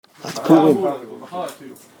פורים. מחר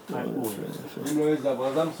אפילו. אם לא איזה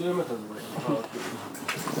הברזה מסוימת אז מחר אפילו.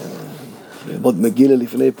 ללמוד מגילה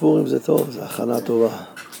לפני פורים זה טוב, זה הכנה טובה.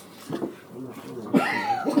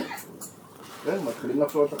 מתחילים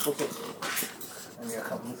לחשוב את החוסר.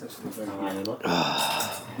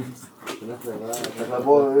 אני צריך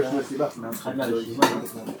לבוא, יש מסיבה.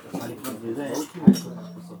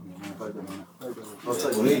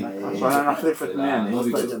 שנה נחליף את מי אני.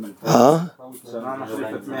 שנה נחליף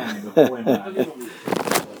את מי אני בפורים.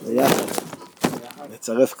 ביחד.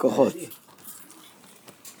 נצרף כוחות.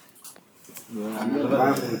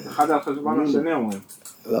 אחד על חשבון השני אומרים.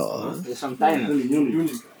 לא. יש שם טיינה.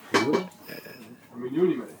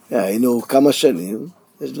 היינו כמה שנים,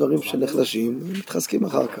 יש דברים שנחלשים, מתחזקים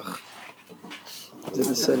אחר כך.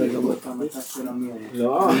 זה בסדר גמור.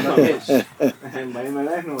 לא, הם באים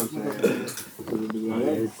אלינו.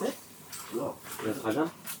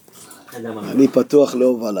 אני פתוח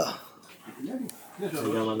להובלה.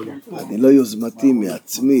 אני לא יוזמתי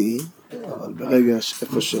מעצמי, אבל ברגע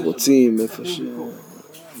איפה שרוצים, איפה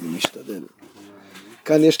שאני משתדל.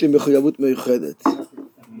 כאן יש לי מחויבות מיוחדת.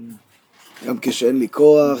 גם כשאין לי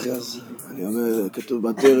כוח, אז אני אומר, כתוב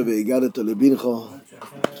בתורה, והגדת לבנך.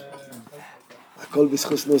 הכל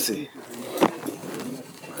בזכות נוסי.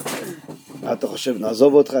 מה אתה חושב,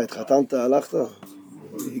 נעזוב אותך, התחתנת, הלכת?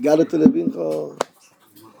 הגדת לבנך.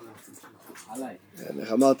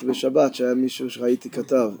 איך אמרתי בשבת, שהיה מישהו שראיתי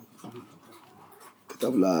כתב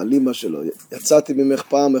לאמא שלו, יצאתי ממך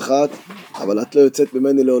פעם אחת, אבל את לא יוצאת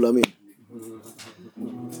ממני לעולמים.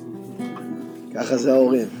 ככה זה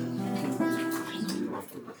ההורים.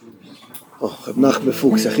 רב נחמן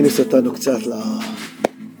פוקס, הכניס אותנו קצת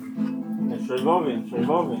שויבובים.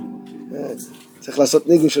 צריך לעשות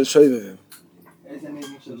ניגון של שויבובים. איזה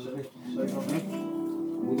ניגון של שויבובים?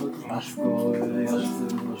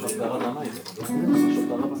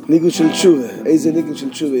 ניגון של תשובה. איזה ניגון של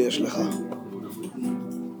תשובה יש לך?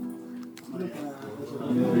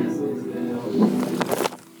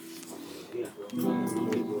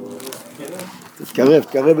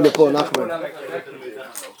 תתקרב לפה נחמן.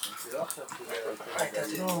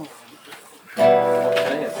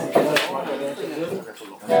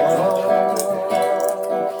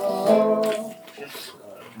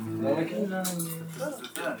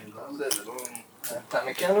 אתה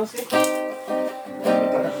מכיר נוסי?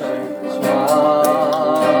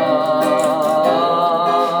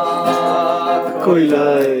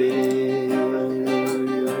 קוילאי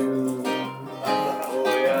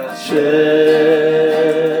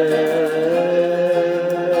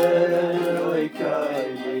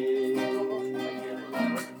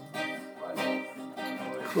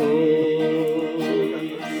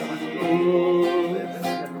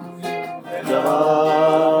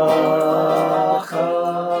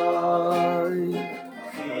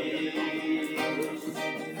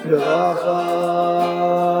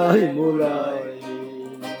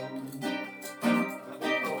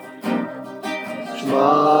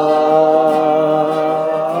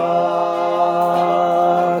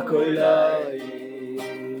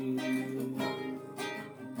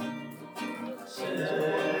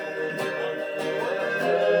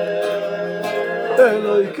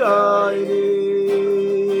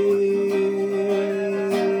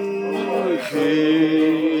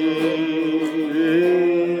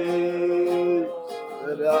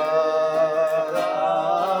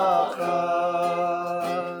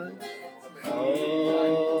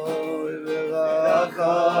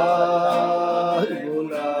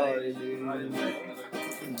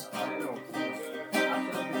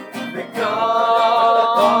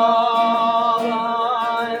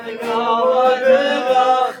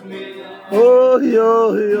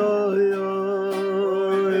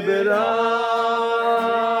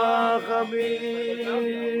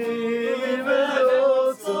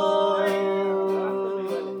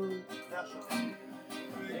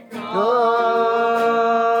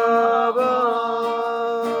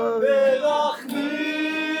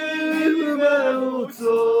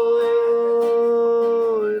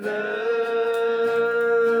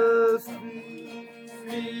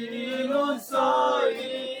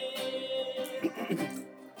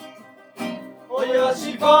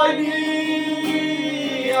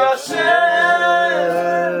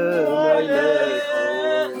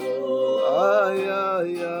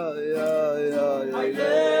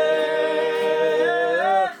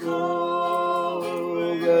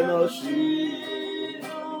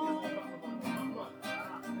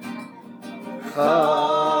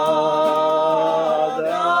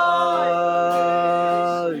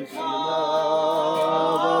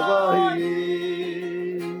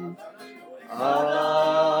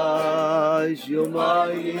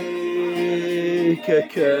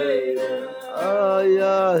ay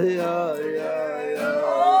ay ay ay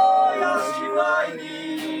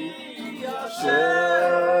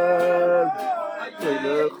Hashem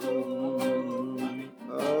Telechum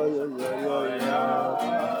ay ay ay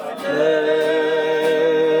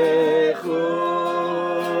Lechu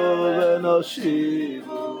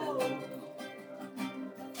v'noshivu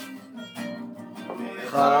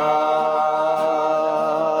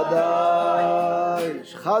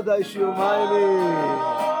Chadash Yumayni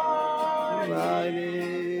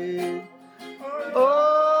Oh,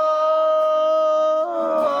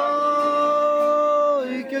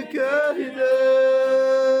 Ikekehide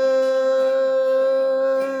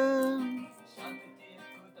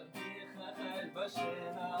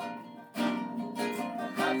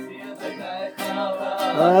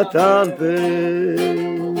Atan Pe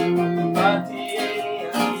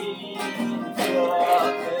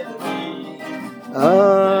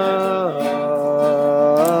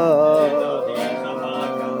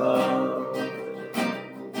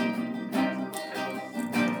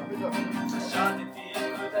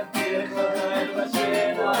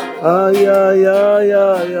ay ay ay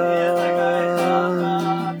ay ay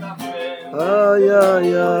ay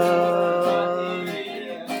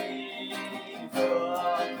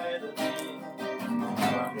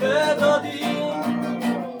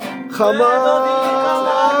Chama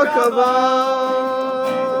kava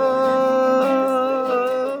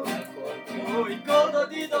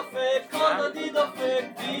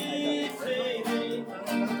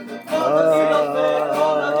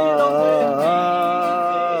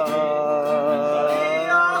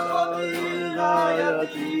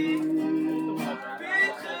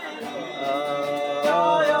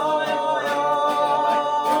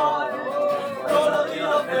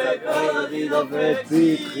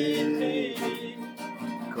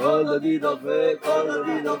כל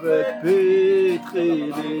עדי דופק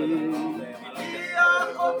פתחי לי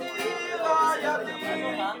אחותי רעייתי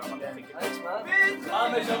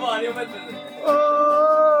בשבוע אני עומד בזה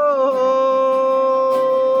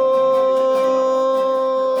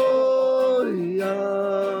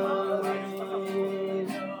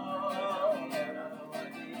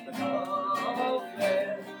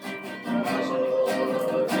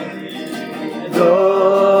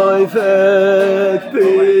דופק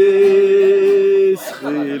פתחי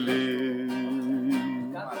לי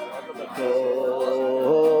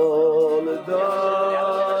כל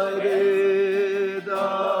דופק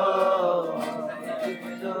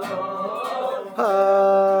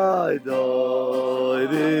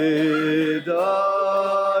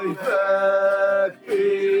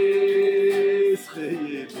פתחי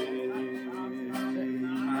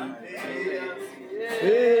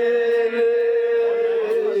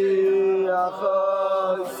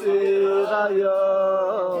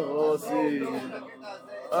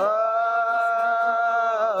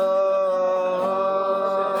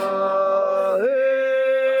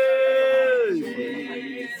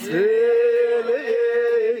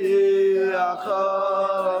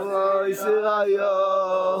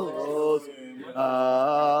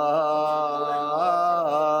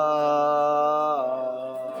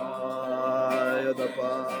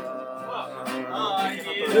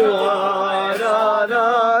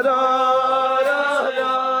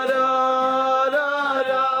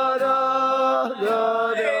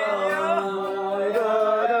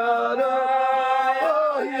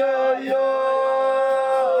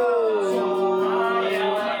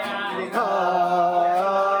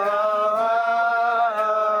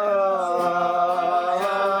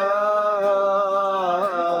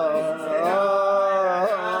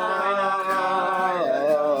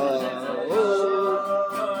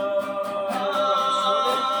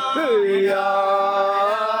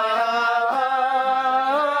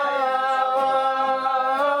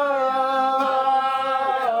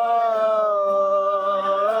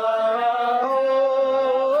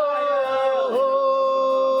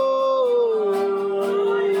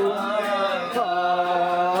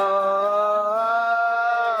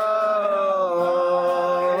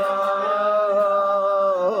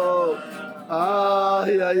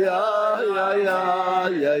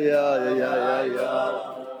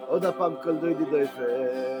עוד הפעם כל דוידי דופק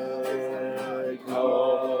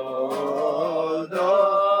כל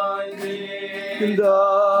דוידי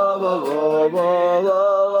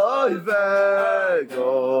דופק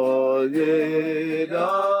כל דוידי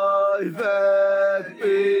דופק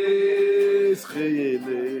פסחי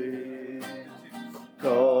לי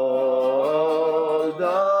כל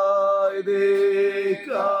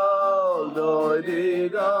דוידי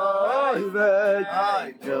דופק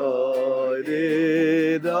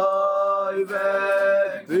Did I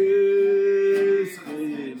bet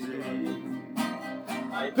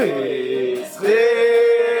פסחי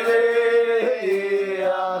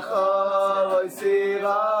אחרי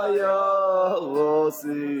סירה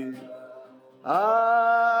יוסי עמוסי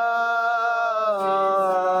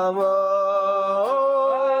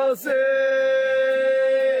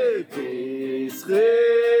פסחי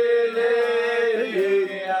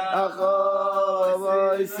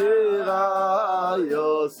אחרי סירה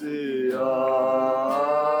יוסי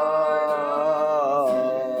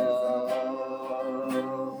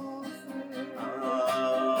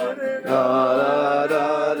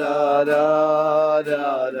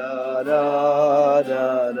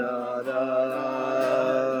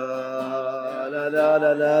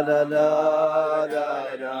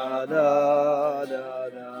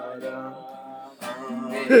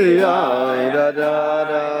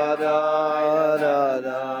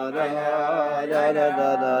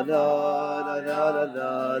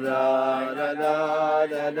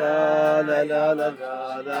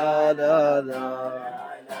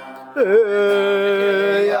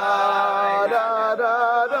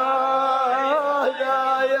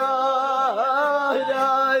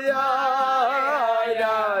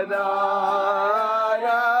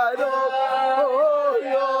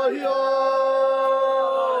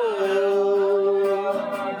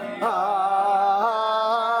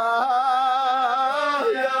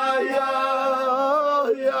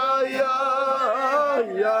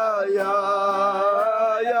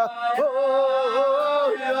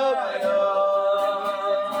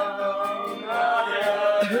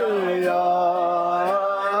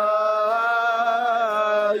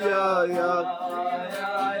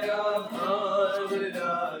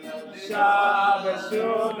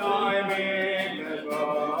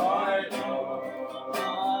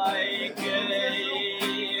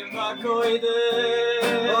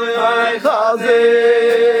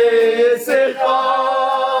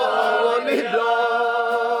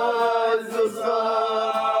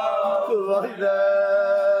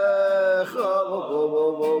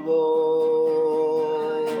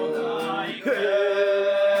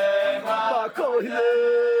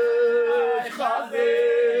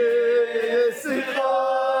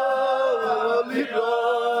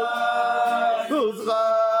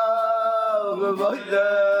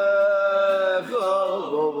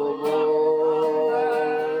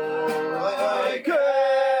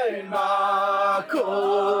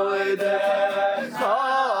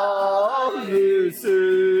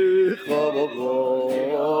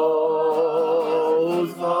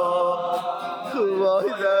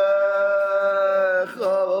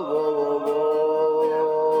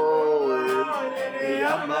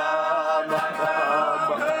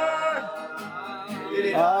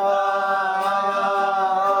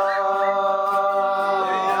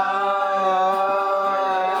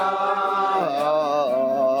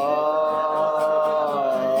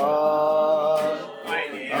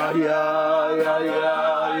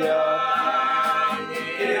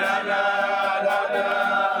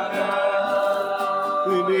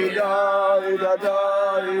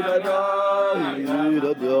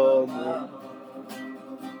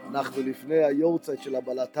אנחנו לפני היורצייט של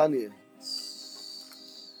הבלטניה.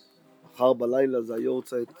 מחר בלילה זה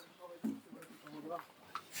היורצייט.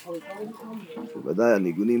 בוודאי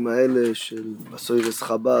הניגונים האלה של בסוירס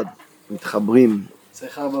חב"ד מתחברים.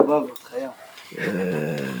 צריך 4 בבות, חיה.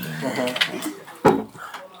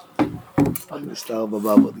 נכניס 4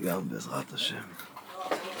 בבות גם בעזרת השם.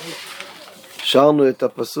 שרנו את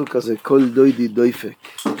הפסוק הזה, כל דוידי דויפק.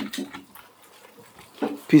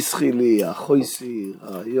 פסחי לי, אחויסי,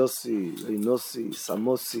 יוסי, לינוסי,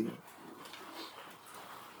 סמוסי.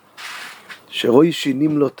 שרוי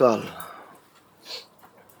שינים לו טל.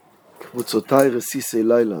 קבוצותיי רסיסי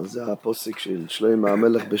לילה, זה הפוסק של שלמה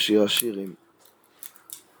המלך בשיר השירים.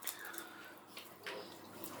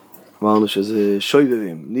 אמרנו שזה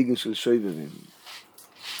שויבבים, ניגן של שויבבים.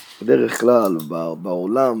 בדרך כלל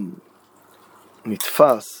בעולם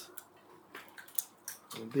נתפס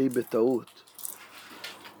די בטעות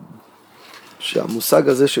שהמושג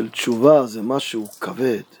הזה של תשובה זה משהו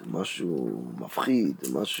כבד, משהו מפחיד,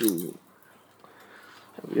 משהו...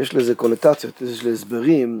 יש לזה קונוטציות, יש לזה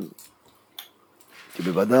הסברים, כי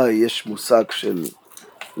בוודאי יש מושג של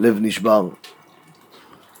לב נשבר,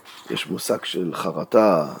 יש מושג של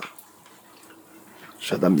חרטה,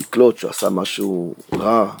 שאדם יקלוט שהוא עשה משהו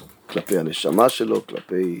רע כלפי הנשמה שלו,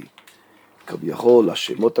 כלפי כביכול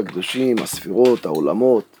השמות הקדושים, הספירות,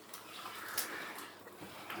 העולמות.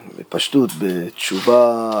 בפשטות,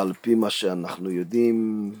 בתשובה על פי מה שאנחנו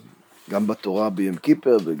יודעים גם בתורה ביום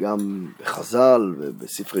כיפר וגם בחז"ל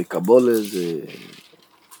ובספרי קבולה, זה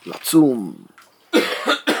לצום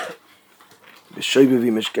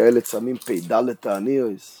בשובבים יש כאלה צמים פ"ד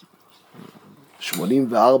תעניות,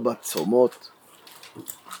 84 צומות.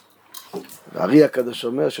 והארי הקדוש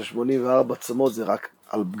אומר ש84 צומות זה רק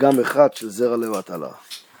על פגם אחד של זרע לבטלה.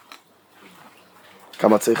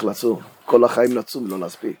 כמה צריך לצום? כל החיים לצום לא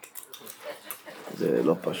נספיק. זה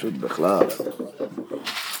לא פשוט בכלל.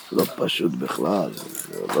 לא פשוט בכלל.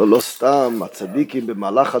 לא סתם הצדיקים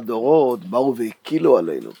במהלך הדורות באו והקילו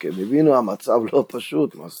עלינו, כי הם הבינו המצב לא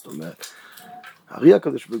פשוט. מה זאת אומרת? הארי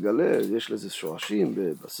הקדוש מגלה, יש לזה שורשים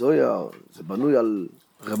בזוהר, זה בנוי על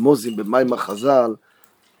רמוזים במים החז"ל,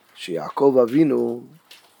 שיעקב אבינו,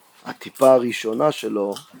 הטיפה הראשונה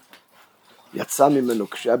שלו, יצא ממנו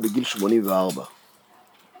כשהיה בגיל 84.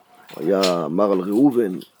 הוא היה אמר על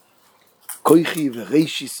ראובן, כויכי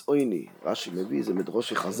ורישיס אויני. רש"י מביא, זה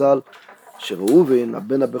מדרושי חז"ל, שראובן,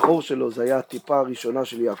 הבן הבכור שלו, זה היה הטיפה הראשונה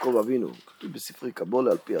של יעקב אבינו. כתוב בספרי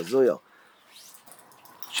קבולה על פי הזוהר,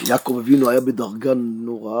 שיעקב אבינו היה בדרגה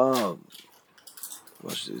נוראה,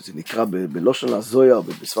 זה נקרא בלושן הזוהר,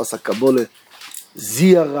 בשפת הקבולה,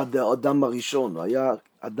 זיערא דאדם הראשון. הוא היה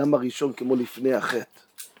אדם הראשון כמו לפני החטא.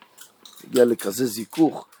 הגיע לכזה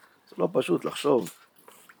זיכוך, זה לא פשוט לחשוב.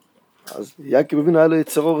 אז יעקב אבינו היה לו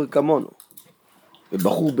יצר אור כמונו.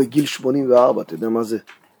 ובחור בגיל 84, אתה יודע מה זה?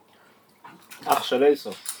 אח של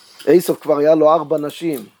איסוף. איסוף כבר היה לו 4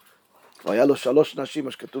 נשים. כבר היה לו 3 נשים,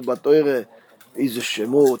 מה שכתוב בתורה, איזה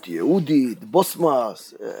שמות, יהודית,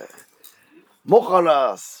 בוסמאס,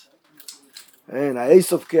 מוחלס.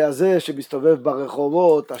 האיסוף כזה שמסתובב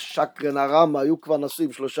ברחובות, השקרן הרמה, היו כבר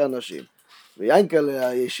נשואים 3 נשים. ויינקל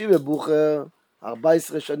הישיב בבוכר,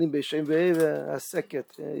 14 שנים בשם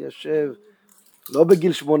והסקת, יושב, לא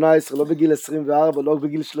בגיל 18, לא בגיל 24, לא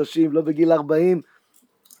בגיל 30, לא בגיל 40,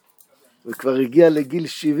 וכבר הגיע לגיל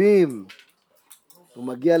 70, הוא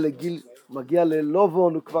מגיע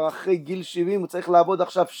ללובון, הוא כבר אחרי גיל 70, הוא צריך לעבוד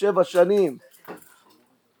עכשיו 7 שנים,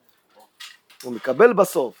 הוא מקבל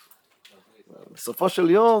בסוף. בסופו של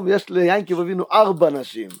יום יש ליעקב אבינו 4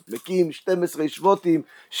 נשים, מקים 12 שבטים,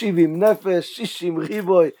 70 נפש, 60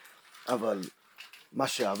 ריבוי, אבל מה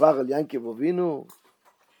שעבר על יעקב אבינו,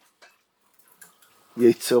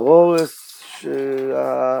 יצרורס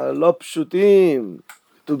שלא פשוטים.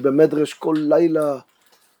 כתוב במדרש כל לילה,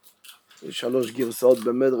 3 גרסאות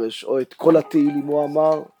במדרש, או את כל התהילים הוא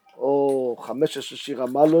אמר, או 15 שיר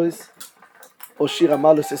המלויס, או שיר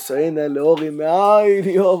המלויס אסענה לאורי מאין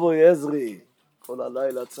יובו יזרי. כל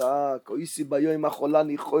הלילה צעק, או איסי ביום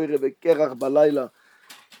החולני חוירה וקרח בלילה.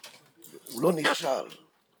 הוא לא נכשל.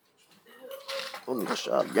 לא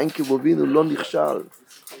נכשל. יעקב אבינו לא נכשל.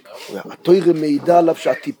 התורה מעידה עליו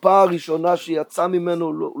שהטיפה הראשונה שיצא ממנו,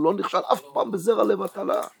 הוא לא נכשל אף פעם בזרע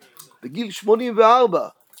לבטלה. בגיל 84.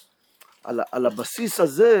 על הבסיס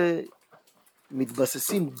הזה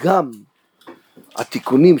מתבססים גם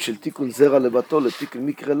התיקונים של תיקון זרע לבטלה לתיקון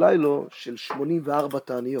מקרה לילו של 84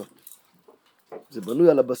 תעניות. זה בנוי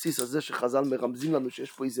על הבסיס הזה שחז"ל מרמזים לנו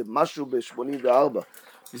שיש פה איזה משהו ב-84.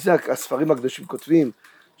 וזה הספרים הקדושים כותבים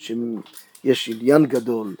שיש עניין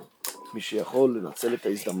גדול, מי שיכול לנצל את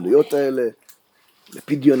ההזדמנויות האלה,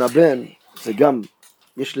 לפדיון הבן, זה גם,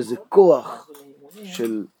 יש לזה כוח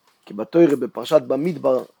של, כי בתורה בפרשת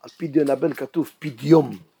במדבר, על פדיון הבן כתוב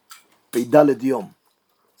פדיום, פ"ד יום.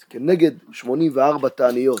 זה כנגד 84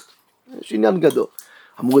 תעניות. יש עניין גדול.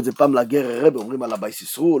 אמרו את זה פעם לגר הרב, אומרים על הבייס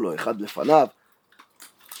ישרול, או אחד לפניו.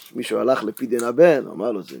 מישהו הלך לפדיון הבן,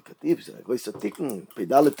 אמר לו, זה כתיב, זה גוי סתיקן,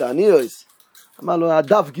 פ"ד תעניות. אמר לו,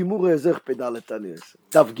 הדף גימור זה פ"ד תעניות.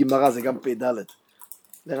 דף גימרה זה גם פ"ד.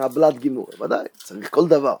 זה רבלת גימור, ודאי, צריך כל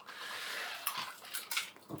דבר.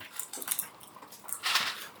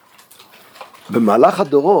 במהלך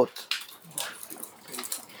הדורות,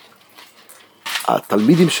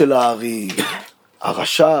 התלמידים של הארי,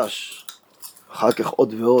 הרשש, אחר כך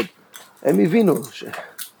עוד ועוד, הם הבינו שאי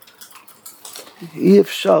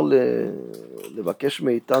אפשר לבקש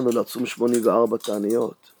מאיתנו לצום 84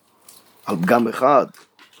 תעניות על פגם אחד,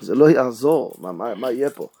 זה לא יעזור, מה יהיה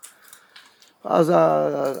פה? אז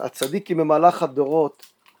הצדיקים במהלך הדורות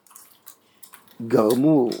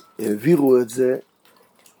גרמו, העבירו את זה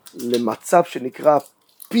למצב שנקרא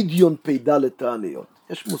פדיון פ"ד תעניות.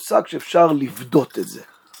 יש מושג שאפשר לבדות את זה.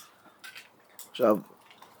 עכשיו,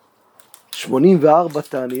 84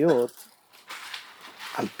 תעניות,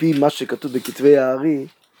 על פי מה שכתוב בכתבי הארי,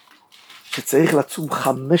 שצריך לצום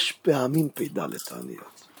 5 פעמים פ"ד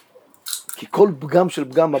תעניות. כי כל פגם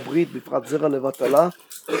של פגם הברית, בפרט זרע לבטלה,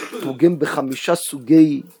 פוגם ב5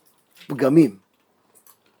 סוגי פגמים.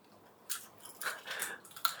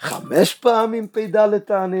 5 פעמים פ"ד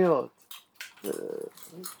תעניות.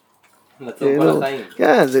 לצום כל החיים.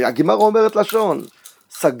 כן, הגמרא אומרת לשון,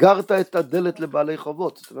 סגרת את הדלת לבעלי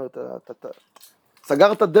חובות, זאת אומרת, אתה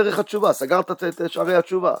סגרת דרך התשובה, סגרת את שערי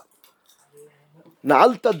התשובה.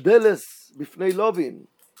 נעלת דלס בפני לובין.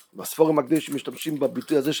 בספורים הקדושים משתמשים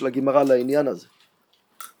בביטוי הזה של הגמרא לעניין הזה.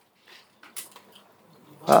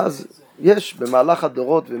 אז יש במהלך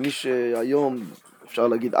הדורות, ומי שהיום אפשר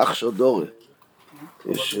להגיד אח של דור,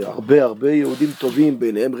 יש הרבה יהודים טובים,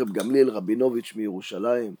 ביניהם רב גמליאל רבינוביץ'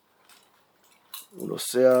 מירושלים. הוא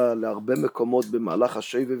נוסע להרבה מקומות במהלך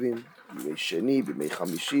השבבים, בימי שני, בימי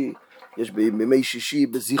חמישי, יש בימי שישי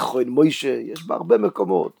בזיכרון מוישה, יש בהרבה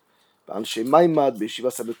מקומות, באנשי מימד, בישיבה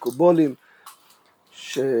סמקובולים,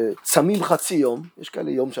 שצמים חצי יום, יש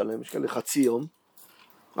כאלה יום שלם, יש כאלה חצי יום,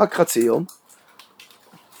 רק חצי יום.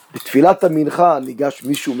 בתפילת המנחה ניגש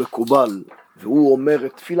מישהו מקובל, והוא אומר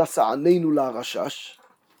את תפילה שענינו להרשש.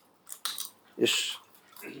 יש,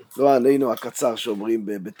 לא ענינו הקצר שאומרים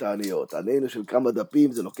בתעניות, ענינו של כמה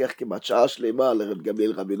דפים, זה לוקח כמעט שעה שלמה לרב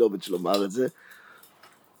גמליאל רבינוביץ' לומר את זה.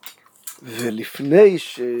 ולפני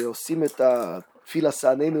שעושים את התפילה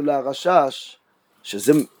שענינו להרשש,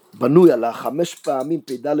 שזה בנוי על 5 פעמים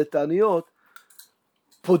פ"ד תעניות,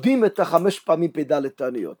 פודים את 5 פעמים פ"ד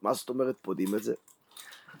תעניות. מה זאת אומרת פודים את זה?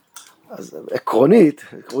 אז עקרונית,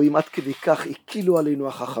 רואים עד כדי כך הקילו עלינו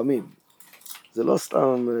החכמים. זה לא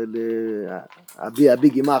סתם אבי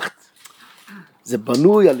גימחת. זה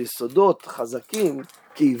בנוי על יסודות חזקים,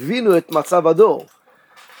 כי הבינו את מצב הדור.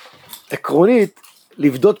 עקרונית,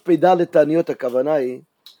 לבדות פ"ד תעניות הכוונה היא,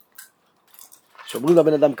 שאומרים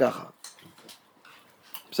לבן אדם ככה,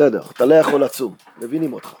 בסדר, אתה לא יכול לצום,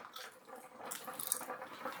 מבינים אותך.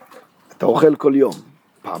 אתה אוכל כל יום,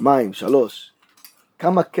 פעמיים, 3,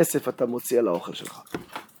 כמה כסף אתה מוציא על האוכל שלך?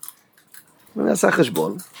 אני אעשה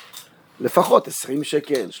חשבון, לפחות 20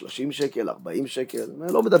 שקל, 30 שקל, 40 שקל,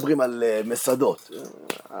 לא מדברים על מסעדות.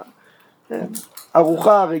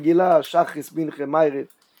 ארוחה רגילה, שחריס, מנחה, מיירב,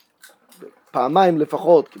 פעמיים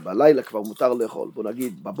לפחות, כי בלילה כבר מותר לאכול, בוא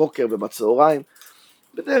נגיד בבוקר ובצהריים,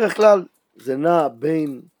 בדרך כלל זה נע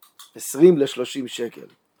בין 20 ל-30 שקל.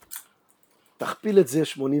 תכפיל את זה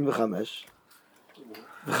 85,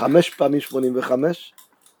 ו5 פעמים 85,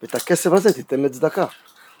 ואת הכסף הזה תיתן לצדקה.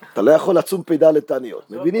 אתה לא יכול לצום פ"ד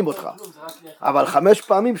תעניות, מבינים אותך. אבל 5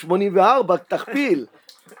 פעמים 84, תכפיל.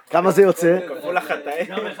 כמה זה יוצא?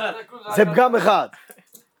 זה פגם אחד.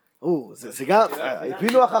 זה גם,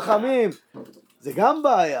 הבינו החכמים, זה גם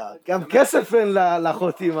בעיה, גם כסף אין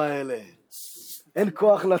לחוטים האלה. אין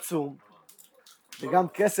כוח לצום, וגם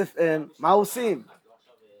כסף אין, מה עושים?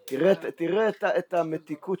 תראה את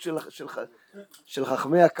המתיקות של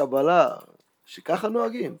חכמי הקבלה, שככה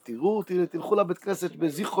נוהגים. תלכו לבית כנסת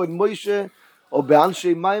בזיכרון מוישה, או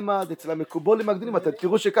באנשי מימד, אצל המקובולים הגדולים, אתם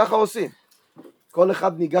תראו שככה עושים. כל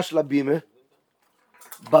אחד ניגש לבימה,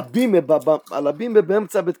 על הבימה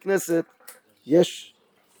באמצע בית כנסת, יש,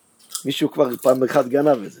 מישהו כבר פעם אחד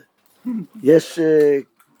גנב את זה, יש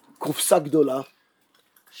קופסה גדולה,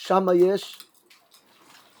 שם יש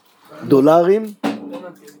דולרים,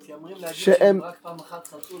 שהם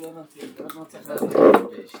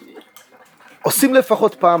עושים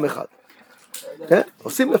לפחות פעם אחת.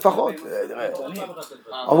 עושים לפחות.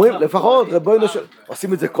 אומרים לפחות,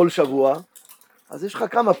 עושים את זה כל שבוע, אז יש לך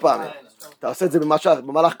כמה פעמים. אתה עושה את זה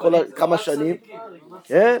במהלך כמה שנים.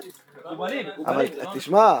 אבל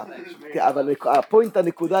תשמע, אבל הפוינט,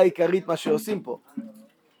 הנקודה העיקרית, מה שעושים פה,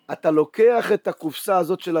 אתה לוקח את הקופסה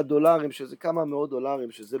הזאת של הדולרים, שזה כמה מאות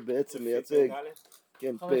דולרים, שזה בעצם מייצג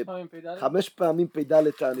 5 פעמים פ"ד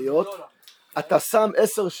תעניות, אתה שם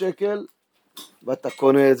 10 שקל, ואתה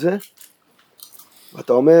קונה את זה,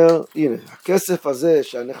 ואתה אומר, הנה, הכסף הזה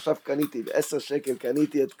שאני עכשיו קניתי, ב10 שקל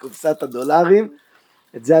קניתי את קופסת הדולרים,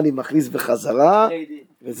 את זה אני מכניס בחזרה,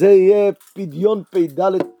 וזה יהיה פדיון פ"ד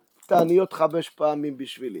תעניות 5 פעמים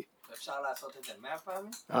בשבילי. אפשר לעשות את זה 100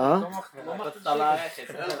 פעמים? לא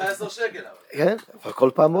 10 שקל. כן, אבל כל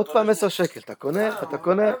פעם עוד פעם 10 שקל, אתה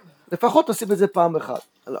קונה, לפחות עושים את זה פעם אחת.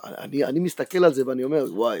 אני מסתכל על זה ואני אומר,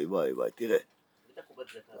 וואי, תראה.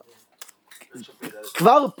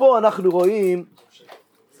 כבר פה אנחנו רואים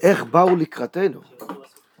איך באו לקראתנו.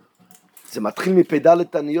 זה מתחיל מפ"ד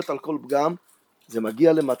תעניות על כל פגם, זה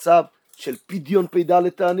מגיע למצב של פדיון פ"ד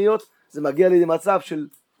תעניות, זה מגיע למצב של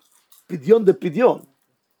פדיון דפדיון.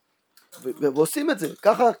 ועושים את זה,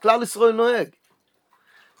 ככה כלל ישראל נוהג.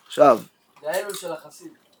 עכשיו, זה האלול של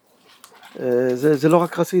החסיד. זה לא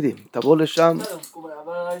רק חסידים, תבוא לשם,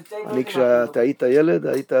 אני כשאתה היית ילד,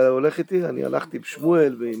 היית הולך איתי, אני הלכתי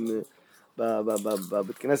בשמואל,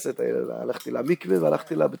 בבית כנסת, הלכתי למקווה,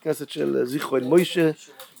 והלכתי לבית כנסת של זיכרון מוישה,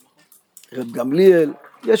 רב גמליאל,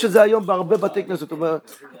 יש את זה היום בהרבה בתי כנסת,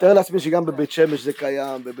 תאר לעצמי שגם בבית שמש זה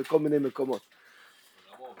קיים, ובכל מיני מקומות.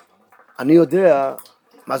 אני יודע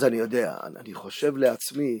מה זה אני יודע? אני חושב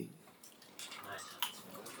לעצמי,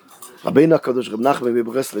 רבינו הקדוש רב נחמן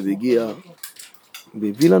מברסלב הגיע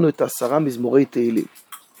והביא לנו את 10 מזמורי תהילים.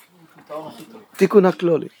 תיקון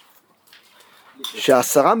הכללי.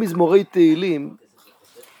 ש10 מזמורי תהילים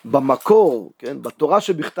במקור, כן, בתורה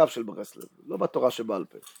שבכתב של ברסלב, לא בתורה שבעל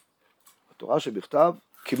פה. בתורה שבכתב,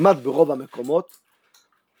 כמעט ברוב המקומות,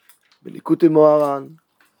 בליקוטי מוהר"ן,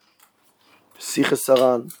 בסיכס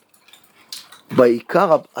הר"ן,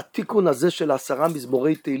 בעיקר התיקון הזה של 10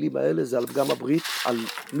 מזמורי תהילים האלה זה על פגם הברית, על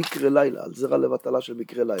מקרה לילה, על זרע לבטלה של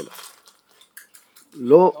מקרה לילה.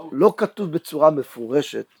 לא כתוב בצורה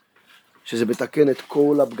מפורשת שזה מתקן את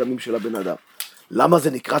כל הפגמים של הבן אדם. למה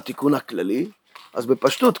זה נקרא תיקון הכללי? אז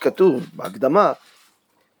בפשטות כתוב בהקדמה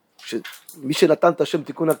שמי שנתן את השם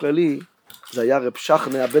תיקון הכללי זה היה רב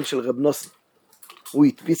שכנה הבן של רב נוסן. הוא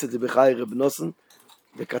הדפיס את זה בחיי רב נוסן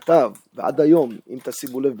וכתב, ועד היום אם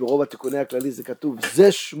תשימו לב ברוב התיקוני הכללי זה כתוב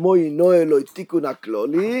זה שמו אינו אלוהי תיקון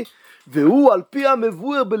הכללי, והוא על פי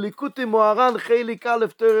המבואר בליקוטי מוהר"ן חלק א'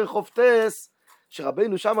 תורה חופטס,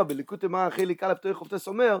 שרבינו שמה בליקוטי מוהר"ן חלק א' תורה חופטס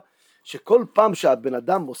אומר שכל פעם שהבן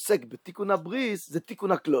אדם עוסק בתיקון הבריס זה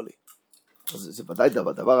תיקון הכללי. אז זה ודאי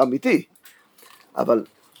דבר אמיתי, אבל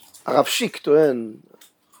הרב שיק טוען,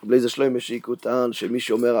 בלי זה שלוים משיק הוא טען שמי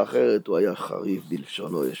שאומר אחרת הוא היה חריף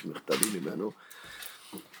בלשונו, יש מכתבים ממנו.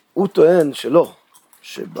 הוא טוען שלא,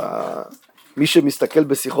 שמי שמסתכל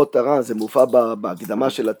בשיחות הר"ן, זה מופיע בהקדמה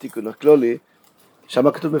של התיקון הכללי,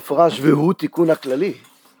 שם כתוב מפורש והוא תיקון הכללי,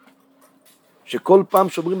 שכל פעם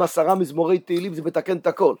שאומרים 10 מזמורי תהילים זה מתקן את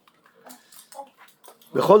הכל.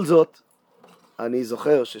 בכל זאת אני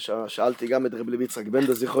זוכר ששאלתי גם את רב לוי יצחק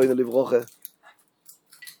בנדה זיכרונו לברכה,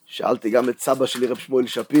 שאלתי גם את סבא שלי רב שמואל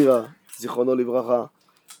שפירא זיכרונו לברכה.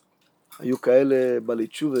 היו כאלה בעלי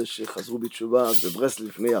תשובה שחזרו בתשובה אז בברסלב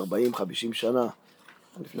לפני 40-50 שנה,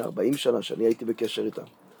 לפני 40 שנה שאני הייתי בקשר איתם.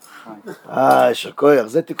 שקויר,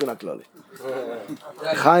 זה תיקון הכללי.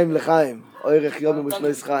 חיים לחיים, אורך יום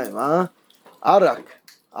ומשנויס חיים,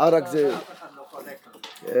 ערק זה...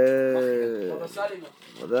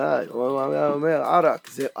 ודאי, הוא אומר, ערק,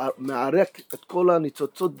 זה מערק את כל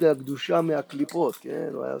הניצוצות הקדושה מהקליפות, כן?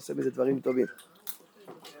 הוא היה עושה בזה דברים טובים.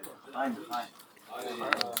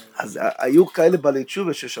 אז היו כאלה בעלי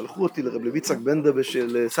תשובה ששלחו אותי לרב לוי יצחק בנדה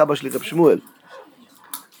ושל סבא שלי רב שמואל.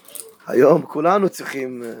 היום כולנו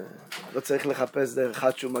צריכים, לא צריך לחפש דרך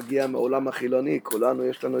אחד שהוא מגיע מעולם החילוני, כולנו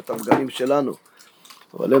יש לנו את הפגמים שלנו.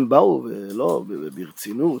 אבל הם באו ולא,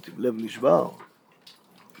 ברצינות, עם לב נשבר.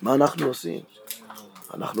 מה אנחנו עושים?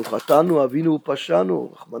 אנחנו חטאנו, אבינו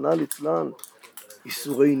ופשענו, רחמנא ליצלן,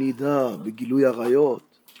 איסורי נידה, בגילוי עריות.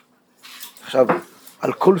 עכשיו,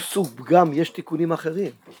 על כל סוג פגם יש תיקונים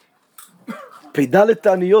אחרים. פ"ד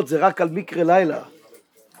תעניות זה רק על מקרה לילה.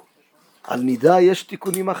 על נידה יש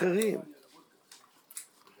תיקונים אחרים.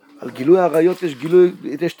 על גילוי עריות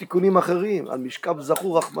יש תיקונים אחרים. על משכב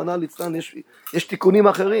זכור, רחמנא ליצלן, יש תיקונים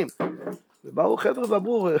אחרים. ובאו חבר'ה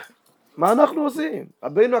ואמרו, מה אנחנו עושים?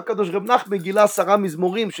 רבינו הקדוש רב נחמן גילה 10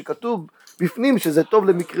 מזמורים שכתוב בפנים שזה טוב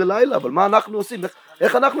למקרה לילה, אבל מה אנחנו עושים?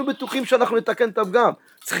 איך אנחנו בטוחים שאנחנו נתקן את הפגם?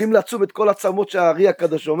 צריכים לעצום את כל עצמות שהארי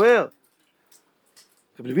הקדוש אומר?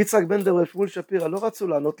 רב לוי יצחק בנדה ורב שמואל שפירא לא רצו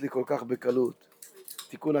לענות לי כל כך בקלות.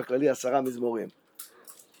 תיקון הכללי 10 מזמורים.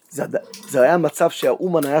 זה היה מצב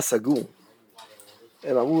שהאומן היה סגור.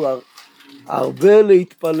 הם אמרו, הרבה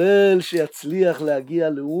להתפלל שיצליח להגיע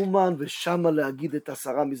לאומן ושמה להגיד את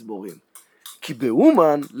 10 מזמורים. כי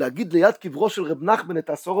באומן להגיד ליד קברו של רב נחמן את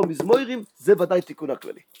 10 מזמורים זה ודאי תיקון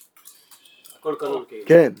הכללי. הכל כלול כאילו.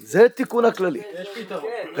 כן, זה תיקון הכללי. יש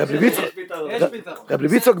פתרון. רב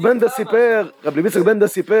לוי יצחק בנדה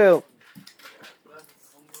סיפר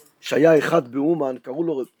שהיה אחד באומן, קראו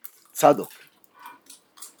לו צדוק.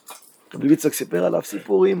 רב לוי יצחק סיפר עליו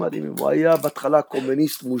סיפורים מדהימים, הוא היה בהתחלה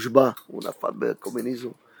קומוניסט מושבע, הוא נפל בקומוניזם.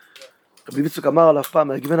 רב לוי יצחק אמר עליו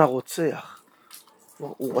פעם, הגוון הרוצח,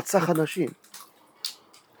 הוא רצח אנשים.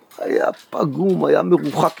 היה פגום, היה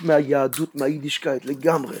מרוחק מהיהדות, מהיידישקייט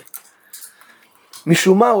לגמרי.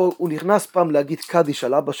 משום מה הוא נכנס פעם להגיד קדיש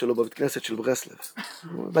על אבא שלו בבית כנסת של ברסלב.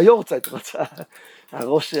 ביורצייט רצה,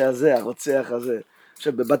 הראש הזה, הרוצח הזה.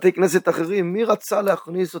 עכשיו בבתי כנסת אחרים, מי רצה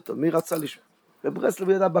להכניס אותו? מי רצה לשמוע? בברסלב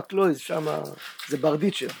ידע בקלויז, שם זה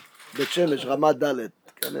ברדיצ'ה, בית שמש, רמה ד',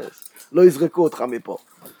 תכנס, לא יזרקו אותך מפה.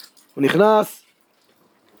 הוא נכנס,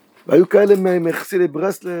 והיו כאלה מחסידי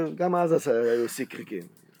ברסלב, גם אז היו סיקריקים.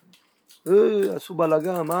 עשו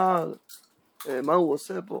בלגן, מה הוא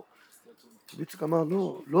עושה פה? ביצק אמר,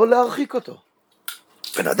 לא להרחיק אותו.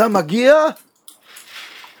 בן אדם מגיע,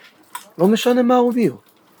 לא משנה מה הוא מי.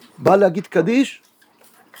 בא להגיד קדיש,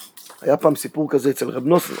 היה פעם סיפור כזה אצל רב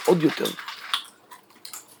נוסן, עוד יותר.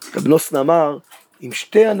 רב נוסן אמר, עם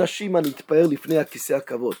שתי אנשים אני אתפאר לפני הכיסא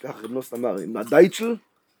הכבוד, כך רב נוסן אמר, עם הדייטשל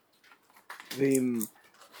ועם,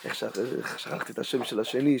 איך שכחתי את השם של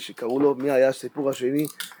השני, שקראו לו, מי היה הסיפור השני,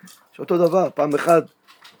 שאותו דבר, פעם אחד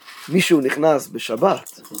מישהו נכנס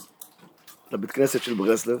בשבת לבית כנסת של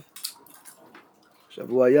ברסלב, עכשיו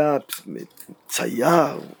הוא היה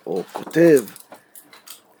צייר או כותב,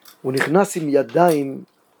 הוא נכנס עם ידיים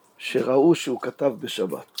שראו שהוא כתב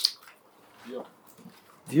בשבת.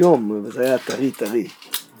 דיום, וזה היה טרי.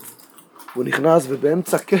 הוא נכנס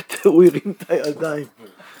ובאמצע קטר הוא הרים את הידיים.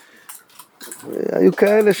 היו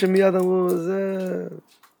כאלה שמיד אמרו, זה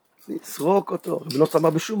יסרוק אותו. רב נוסן אמר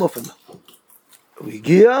בשום אופן. הוא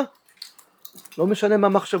הגיע, לא משנה מה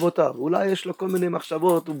מחשבותיו, אולי יש לו כל מיני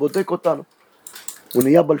מחשבות, הוא בודק אותנו. הוא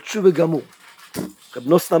נהיה בעל תשובה גמור. רב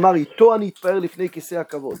נוסן אמר, איתו אני אתפאר לפני כיסא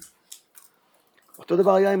הכבוד. אותו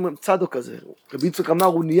דבר היה עם צדוק הזה. רבי יצחק אמר,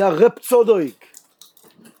 הוא נהיה רב צודק.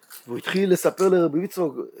 והוא התחיל לספר לרבי יצחק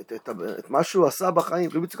את מה שהוא עשה בחיים.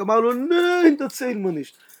 רבי יצחק אמר לו, נאי, תצאי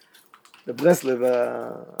מניש. בברסלב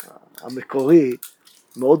המקורי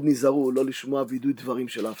מאוד נזהרו לא לשמוע וידוי דברים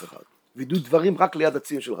של אף אחד. וידוי דברים רק ליד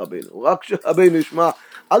הציון של רבינו. רק שרבינו ישמע,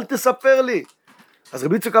 אל תספר לי. אז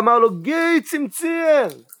רבי יצחק אמר לו, גי צמציין.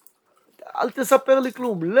 אל תספר לי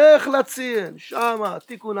כלום, לך לציין, שמה,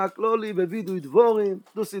 תיקון הכלולי בווידוי דבורים,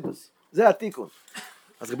 דוסי. זה התיקון.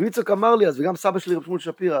 אז רבי יצחק אמר לי, אז וגם סבא שלי רב שמואל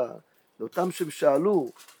שפירא, לאותם ששאלו,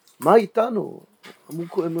 מה איתנו?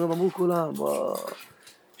 אמרו כולם,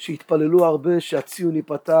 שהתפללו הרבה שהציון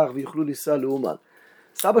ייפתח ויוכלו לנסוע לאומן.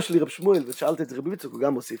 סבא שלי רב שמואל, ושאלתי את רבי יצחק, הוא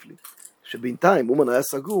גם הוסיף לי, שבינתיים אומן היה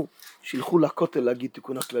סגור, שילכו לכותל להגיד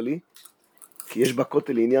תיקון הכללי, כי יש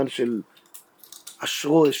בכותל עניין של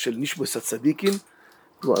אשרו של נשמוס הצדיקים,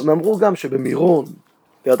 הם אמרו גם שבמירון,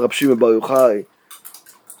 ליד רב שמעון בר יוחאי,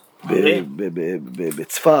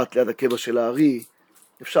 בצפת, ליד הקבר של הארי,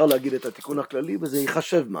 אפשר להגיד את התיקון הכללי, וזה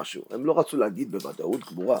ייחשב משהו. הם לא רצו להגיד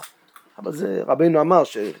בוודאות גמורה, אבל זה רבינו אמר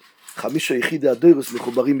שחמישה יחידי הדוירוס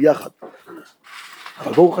מחוברים יחד.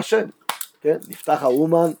 אבל ברוך השם, כן? נפתח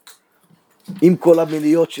האומן, עם כל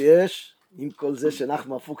המניות שיש, עם כל זה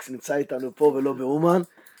שנחמן פוקס נמצא איתנו פה ולא באומן,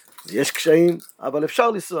 יש קשיים, אבל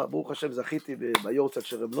אפשר לנסוע. ברוך השם, זכיתי ביורצייט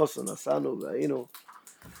של רב נוסן, נסענו והיינו,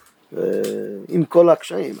 עם כל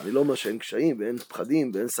הקשיים. אני לא אומר שאין קשיים ואין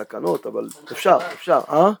פחדים ואין סכנות, אבל אפשר.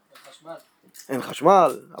 אין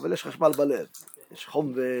חשמל, אבל יש חשמל בלב. יש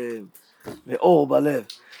חום ואור בלב.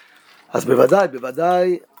 אז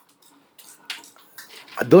בוודאי,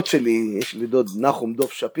 הדוד שלי, יש לי דוד נחום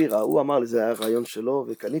דוב שפירא, הוא אמר לי, זה היה רעיון שלו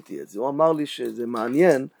וקניתי את זה. הוא אמר לי שזה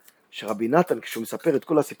מעניין, שרבי נתן, כשהוא מספר את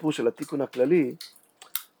כל הסיפור של התיקון הכללי,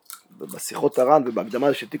 בשיחות הר"ן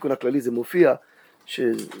ובהקדמה של תיקון הכללי זה מופיע,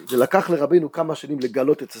 שזה לקח לרבינו כמה שנים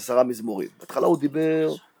לגלות את 10 מזמורים. בהתחלה הוא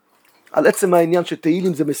דיבר על העניין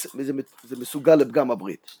שתהילים זה מסוגל לפגם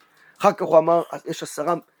הברית. אחר כך הוא אמר,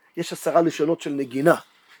 יש 10 לשונות של נגינה,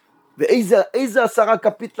 ואיזה 10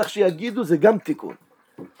 כפית לך שיגידו, זה גם תיקון.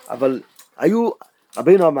 אבל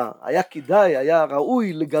רבינו אמר, היה כדאי, היה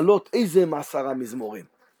ראוי לגלות איזה 10 מזמורים.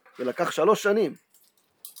 זה לקח 3 שנים.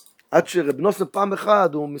 עד שרב נוסן פעם אחד,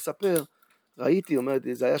 הוא מספר, ראיתי, אומרת,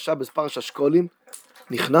 זה היה שבס פרשת שקולים,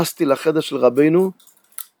 נכנסתי לחדר של רבינו,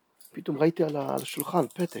 פתאום ראיתי על השולחן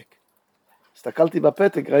פתק. הסתכלתי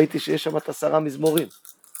בפתק, ראיתי שיש שם 10 מזמורים.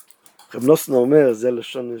 רב נוסן אומר, זה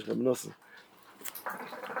לשון רב נוסן.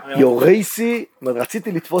 יורייסי,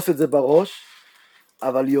 רציתי לתפוס את זה בראש,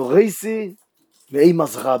 אבל יורייסי מאי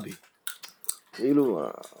מזרבי. כאילו,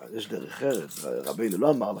 יש דרך ארץ, רבינו לא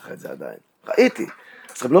אמר לך את זה עדיין. ראיתי.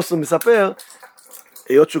 אז רב נוסן מספר,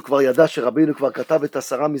 היות שהוא כבר ידע שרבינו כבר כתב את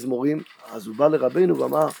 10 מזמורים, אז הוא בא לרבינו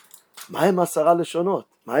ואמר, מה הם 10 לשונות?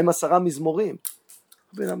 מה הם 10 מזמורים?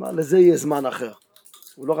 רבינו אמר, לזה יהיה זמן אחר.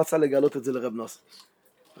 הוא לא רצה לגלות את זה לרב נוסן.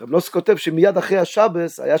 רב נוסן כותב שמיד אחרי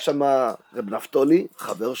השבס היה שם רב נפתולי,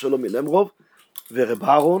 חבר שלו מלמרוב, ורב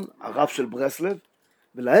הרון, הרב של ברסלב,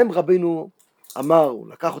 ולהם רבינו אמר, הוא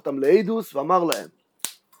לקח אותם לעדוס ואמר להם,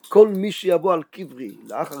 כל מי שיבוא על קברי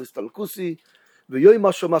לאחר הסתלקוסי,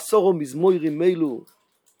 ויום שמסורו מזמורים מילו,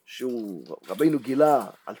 שהוא רבינו גילה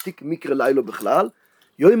על תיק מקרא לילה בכלל,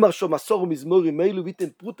 יום שמסורו מזמורים מילו, ויתן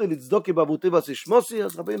פרוטה לצדוקי בעבותי ועששמוסי,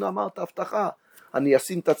 אז רבינו אמר את ההבטחה, אני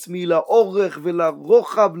אשים את עצמי לאורך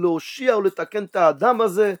ולרוחב, להושיע ולתקן את האדם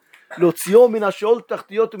הזה, להוציאו מן השאול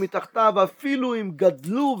תחתיות ומתחתיו, אפילו אם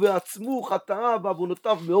גדלו ועצמו חטאיו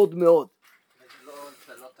ועוונותיו מאוד מאוד.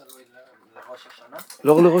 זה לא תלוי לראש השנה?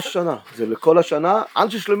 לא לראש השנה, זה לכל השנה.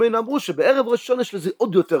 אנשי שלומנו אמרו שבערב ראש השנה יש לזה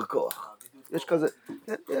עוד יותר כוח. יש כזה,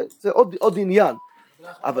 זה עוד עניין.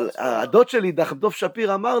 אבל הדוד שלי, דוב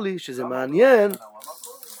שפירא, אמר לי שזה מעניין,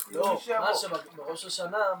 לא, מה שבראש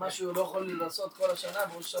השנה, משהו לא יכול לעשות כל השנה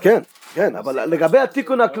בראש השנה. כן, כן, אבל לגבי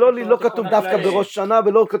התיקון הכלולי לא כתוב דווקא בראש שנה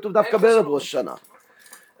ולא כתוב דווקא בערב ראש שנה.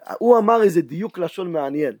 הוא אמר איזה דיוק לשון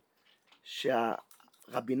מעניין,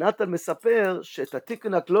 שהרבי נתן מספר שאת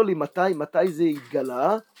התיקון הכלולי מתי זה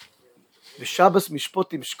התגלה? בשבס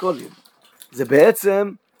משפוטים שקולים. זה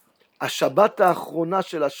בעצם השבת האחרונה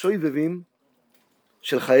של השויבבים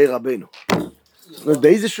של חיי רבנו. זאת אומרת,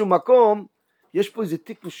 באיזשהו מקום יש פה איזה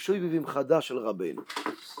תיקון שויבבים חדש של רבנו.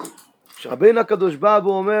 כשרבנו הקדוש בא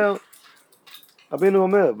והוא אומר, רבנו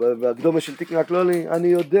אומר, בהקדומה של תיקון הכלולי, אני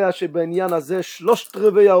יודע שבעניין הזה 3/4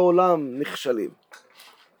 העולם נכשלים.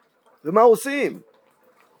 ומה עושים?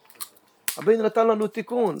 רבנו נתן לנו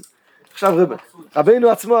תיקון. עכשיו רבנו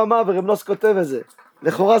עצמו אמר, ורב נוס כותב את זה,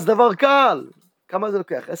 לכאורה זה דבר קל. כמה זה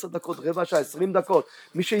לוקח? 10 דקות, רבע שעה, 20 דקות.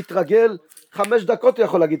 מי שיתרגל 5 דקות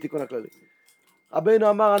יכול להגיד תיקון הכללי. רבנו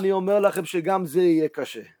אמר, אני אומר לכם שגם זה יהיה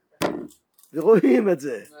קשה. ורואים את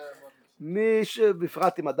זה. מי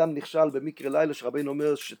שבפרט אם אדם נכשל במקרה לילה, שרבנו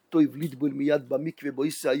אומר שטויב ליטבול מיד במקווה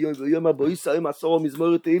בויסה היום, ויאמר בויסה היום 10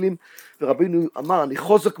 מזמור תהילים, ורבנו אמר, אני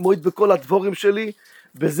חוזק מועיד בכל הדבורים שלי,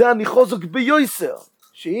 בזה אני חוזק ביוסר,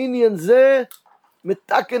 שעניין זה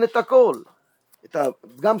מתקן את הכל.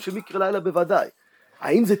 גם שמקרה לילה בוודאי.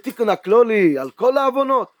 האם זה תיקון הכלולי על כל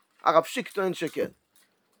העוונות? הרב שיק טוען שכן.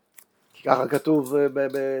 כי ככה כתוב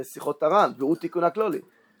בשיחות הר"ן, והוא תיקון הכלולי.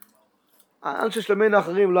 האנשי שלמנו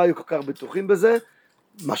האחרים לא היו כל כך בטוחים בזה.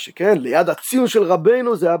 מה שכן, ליד הציון של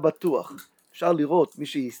רבנו זה היה בטוח. אפשר לראות, מי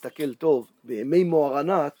שיסתכל טוב, בימי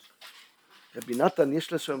מוהר"נת, רבי נתן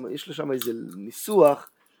יש לו שם איזה ניסוח,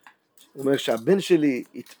 הוא אומר שהבן שלי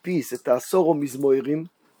הדפיס את 10 מזמורים,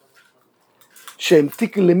 שהם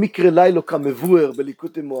תיקון למקרה לילו כמבואר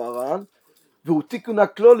בליקוטי מוהר"ן, והוא תיקון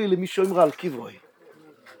הכלולי למי שאומר על קברוי.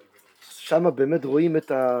 שם באמת רואים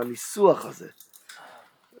את הניסוח הזה.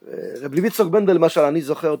 רב לוי יצחק בנדל למשל, אני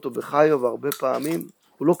זוכר אותו בחיוב הרבה פעמים,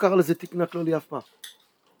 הוא לא קרא לזה תיקון הכלולי אף פעם.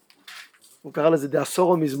 הוא קרא לזה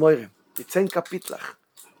דעשורו מזמורים, תצאן קפיטלך,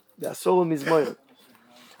 דעשורו מזמורים.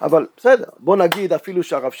 אבל בסדר, בוא נגיד אפילו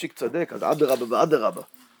שהרב שיק צודק, אז אדרבה ואדרבה.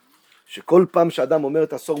 שכל פעם שאדם אומר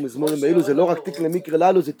את 10 מזמורים האלו, זה לא רק תיקון למקרה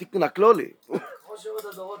לילו, זה תיקון הכלולי. כמו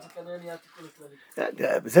שעוד הדורות זה כנראה נהיה תיקון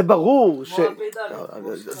הכללי.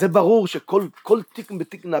 זה ברור שכל תיקון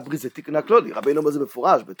בתיקון הברית זה תיקון הכלולי. רבינו אומר זה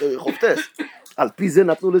מפורש, בתור חופטס. על פי זה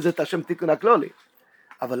נתנו לזה את השם תיקון הכלולי.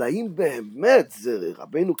 אבל האם באמת זה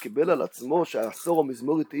רבינו קיבל על עצמו ש10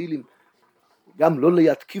 מזמורי תהילים גם לא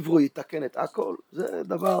ליד קברו יתקן את הכל? זה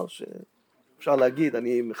דבר שאפשר להגיד,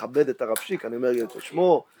 אני מכבד את הרב שיק, אני אומר את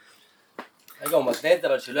שמו. רגע, הוא מתנה את זה,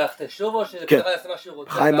 אבל שלא יחטא שוב, או שזה ככה יעשה מה שהוא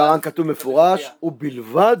רוצה? חיים מרן כתוב מפורש,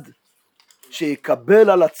 ובלבד שיקבל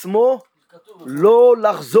על עצמו לא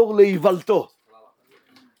לחזור להיוולתו.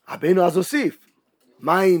 רבינו אז הוסיף,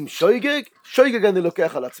 מה עם שויגג? שויגג אני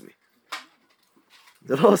לוקח על עצמי.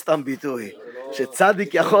 זה לא סתם ביטוי, שצדיק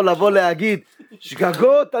יכול לבוא להגיד,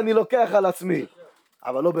 שגגות אני לוקח על עצמי,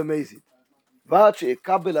 אבל לא במזיד. ועד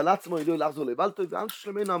שיקבל על עצמו, לא לחזור להיוולתו, ואנשי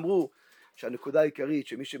שלמנו אמרו, שהנקודה העיקרית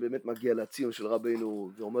שמי שבאמת מגיע לציון של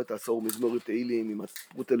רבינו ואומר את 10 מזמורי תהילים עם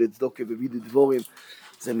הפרוטה לצדוקה ווידי דבורים,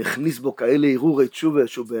 זה מכניס בו כאלה הרהורי תשובה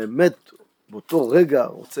שהוא באמת באותו רגע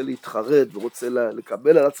רוצה להתחרט ורוצה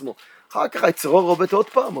לקבל על עצמו. אחר כך היצרור עובד עוד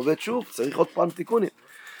פעם, עובד שוב, צריך עוד פעם תיקונים.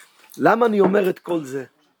 למה אני אומר את כל זה?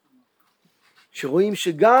 שרואים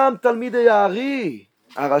שגם תלמידי הארי,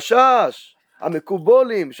 הרשש,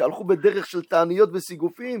 המקובולים שהלכו בדרך של תעניות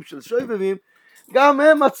וסיגופים, של שויבבים, גם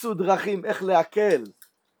הם מצאו דרכים איך להקל.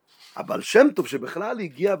 אבל שם טוב שבכלל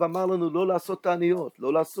הגיע ואמר לנו לא לעשות תעניות,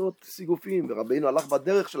 לא לעשות סיגופים, ורבינו הלך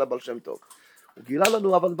בדרך של הבעל שם טוב. הוא גילה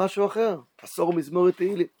לנו אבל משהו אחר, 10 מזמורי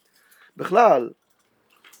תהילים. בכלל,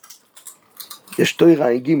 יש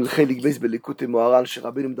תוירה ג' חלק בייס בליקוטי מוהר"ן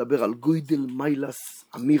שרבינו מדבר על גוידל מיילס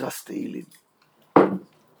אמירס תהילים.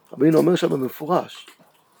 רבינו אומר שם במפורש,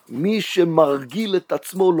 מי שמרגיל את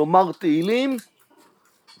עצמו לומר תהילים,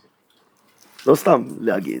 לא סתם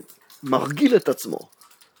להגיד, מרגיל את עצמו.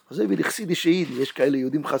 אז זה בלחסידי שעיד, יש כאלה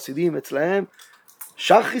יהודים חסידים אצלהם,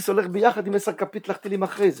 שחריס הולך ביחד עם 10 קפיטלך תהילים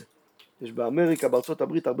אחרי זה. יש באמריקה, בארצות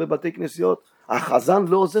הברית, הרבה בתי כנסיות, החזן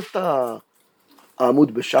לא עוזב את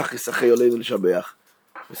העמוד בשחריס אחרי עולנו לשבח.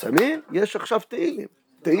 ושמים, יש עכשיו תהילים.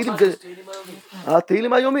 תהילים זה...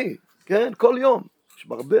 תהילים היומי, כן, כל יום. יש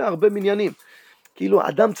הרבה מניינים. כאילו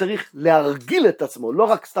אדם צריך להרגיל את עצמו, לא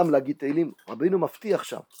רק סתם להגיד תהילים, רבינו מבטיח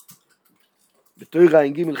שם. בתוירה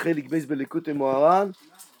ג' חלק בייס בליקוטי מוהר"ן,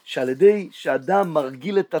 שעל ידי שאדם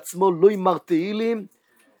מרגיל את עצמו לא יאמר תהילים,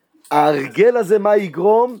 ההרגל הזה מה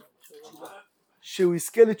יגרום? שהוא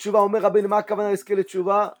יזכה לתשובה. אומר רבינו, מה הכוונה יזכה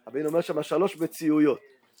לתשובה? רבינו אומר שם 3 מציאויות.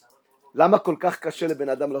 למה כל כך קשה לבן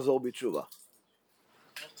אדם לחזור בתשובה?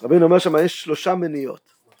 רבינו אומר שם, יש 3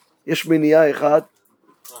 מניעות. יש מניעה אחד,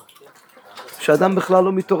 שאדם בכלל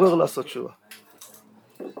לא מתעורר לעשות תשובה.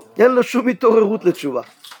 אין לו שום התעוררות לתשובה.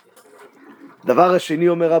 דבר השני,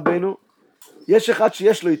 אומר רבינו, יש אחד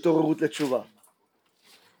שיש לו התעוררות לתשובה,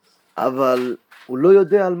 אבל הוא לא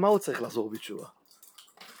יודע על מה הוא צריך לחזור בתשובה.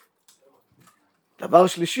 דבר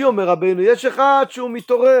שלישי, אומר רבינו, יש אחד שהוא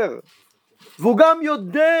מתעורר, והוא גם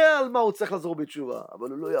יודע על מה הוא צריך לחזור בתשובה, אבל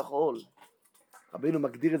הוא לא יכול. רבינו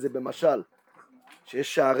מגדיר את זה במשל,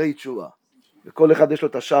 שיש שערי תשובה, וכל אחד יש לו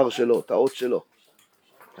את השער שלו, את האות שלו.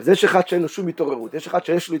 אז יש אחד שאין לו שום התעוררות, יש אחד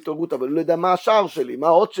שיש לו התעוררות, אבל הוא לא יודע מה השער שלי, מה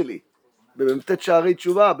האות שלי, במ"ט שערי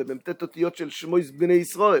תשובה, במ"ט אותיות של שמות בני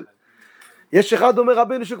ישראל. יש אחד, אומר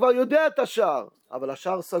רבינו, שכבר יודע את השער, אבל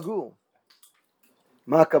השער סגור.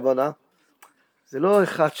 מה הכוונה? זה לא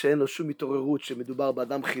אחד שאין לו שום התעוררות, שמדובר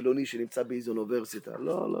באדם חילוני שנמצא באיזו אוניברסיטה.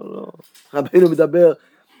 לא, לא, לא. רבינו מדבר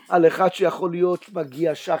על אחד שיכול להיות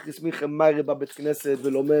מגיע שחריס מחמיירי בבית כנסת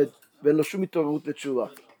ולומד, ואין לו שום התעוררות לתשובה.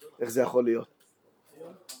 איך זה יכול להיות?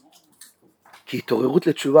 כי התעוררות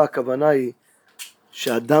לתשובה, הכוונה היא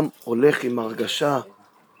שאדם הולך עם הרגשה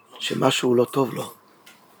שמשהו לא טוב לו.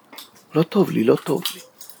 לא טוב לי, לא טוב לי.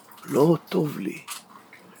 לא טוב לי.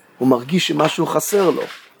 הוא מרגיש שמשהו חסר לו.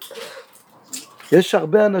 יש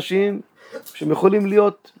הרבה אנשים שהם יכולים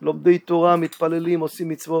להיות לומדי תורה, מתפללים, עושים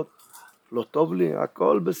מצוות. לא טוב לי,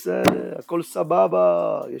 הכל בסדר, הכל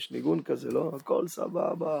סבבה. יש ניגון כזה, לא? הכל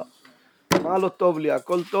סבבה. מה לא טוב לי?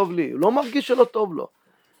 הכל טוב לי. הוא לא מרגיש שלא טוב לו.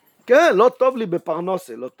 כן, לא טוב לי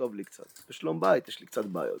בפרנסה, לא טוב לי קצת. בשלום בית יש לי קצת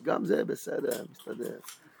בעיות. גם זה בסדר, מסתדר.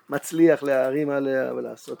 מצליח להרים עליה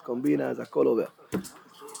ולעשות קומבינה, אז הכל עובר.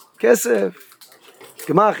 כסף,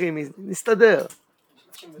 גמחים, נסתדר.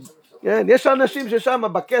 כן, יש אנשים ששם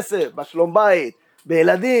בכסף, בשלום בית,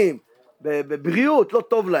 בילדים, בבריאות, לא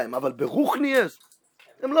טוב להם, אבל ברוחניאס,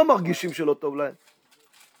 הם לא מרגישים שלא טוב להם.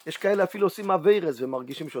 יש כאלה אפילו עושים אביירס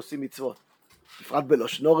ומרגישים שעושים מצוות. בפרט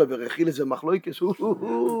בלושנורה ורכילס ומחלויקס,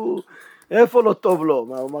 איפה לא טוב לו?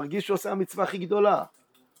 מה, הוא מרגיש שעושה המצווה הכי גדולה.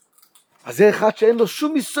 אז זה אחד שאין לו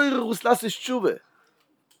שום מסוירוס לעשות תשובה.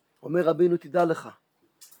 אומר רבינו, תדע לך,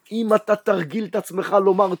 אם אתה תרגיל את עצמך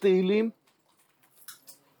לומר תהילים,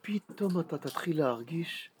 פתאום אתה תתחיל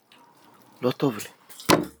להרגיש לא טוב לי.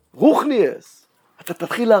 רוחניאס, אתה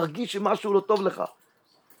תתחיל להרגיש שמשהו לא טוב לך.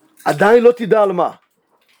 עדיין לא תדע על מה.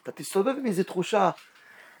 אתה תסתובב עם איזו תחושה,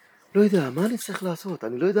 לא יודע, מה אני צריך לעשות?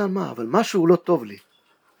 אני לא יודע על מה, אבל משהו לא טוב לי.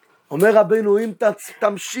 אומר רבינו, אם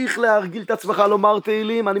תמשיך להרגיל את עצמך לומר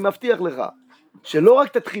תהילים, אני מבטיח לך, שלא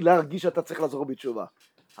רק תתחיל להרגיש שאתה צריך לחזור בתשובה,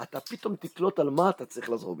 אתה פתאום תקלוט על מה אתה צריך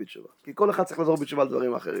לחזור בתשובה. כי כל אחד צריך לחזור בתשובה על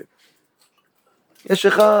דברים אחרים. יש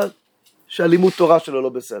אחד שהלימוד תורה שלו לא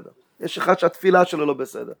בסדר. יש אחד שהתפילה שלו לא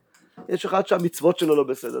בסדר. יש אחד שהמצוות שלו לא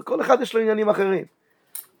בסדר. כל אחד יש לו עניינים אחרים.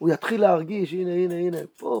 הוא יתחיל להרגיש, הנה,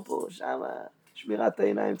 פה, שמה. שמירת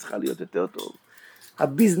העיניים צריכה להיות יותר טוב.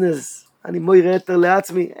 הביזנס, אני מויר יותר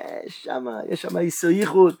לעצמי, יש שם איסו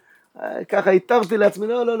ייחוד, ככה התרתי לעצמי,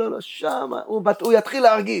 לא, שמה, הוא יתחיל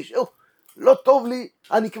להרגיש, לא טוב לי,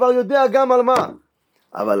 אני כבר יודע גם על מה.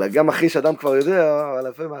 אבל גם אחרי שאדם כבר יודע, אבל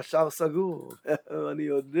לפעמים השער סגור, אני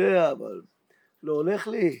יודע, אבל לא הולך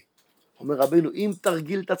לי. אומר רבינו, אם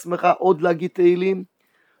תרגיל את עצמך עוד להגיד תהילים,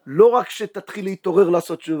 לא רק שתתחיל להתעורר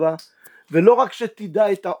לעשות תשובה, ולא רק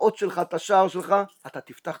שתדע את האות שלך, את השער שלך, אתה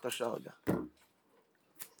תפתח את השער גם.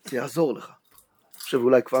 זה יעזור לך. עכשיו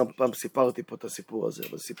אולי כבר פעם סיפרתי פה את הסיפור הזה,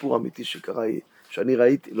 אבל סיפור אמיתי שקרה, שאני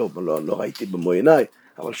ראיתי, לא ראיתי במו עיניי,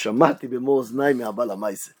 אבל שמעתי במו אוזניי מהבעל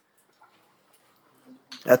המייסה.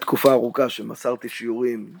 היה תקופה ארוכה שמסרתי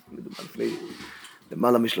שיעורים, לפני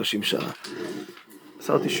למעלה מ-30 שנה.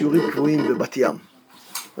 מסרתי שיעורים קבועים בבת ים.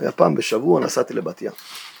 היה פעם בשבוע נסעתי לבת ים.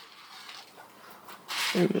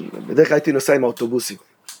 בדרך כלל הייתי נוסע עם האוטובוסים.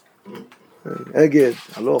 אגד,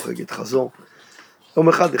 הלוך, אגד, חזור. יום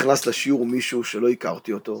אחד נכנס לשיעור מישהו שלא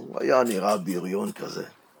הכרתי אותו, הוא היה נראה בריון כזה.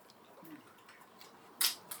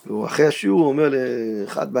 ואחרי השיעור הוא אומר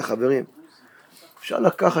לאחד מהחברים, אפשר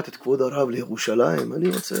לקחת את כבוד הרב לירושלים? אני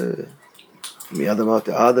רוצה... מיד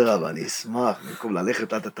אמרתי, אדרבה, אני אשמח, במקום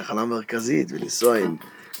ללכת עד התחנה המרכזית ולנסוע עם...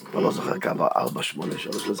 כבר לא זוכר קו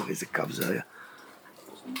 483, לא זוכר איזה קו זה היה.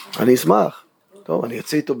 אני אשמח. טוב, אני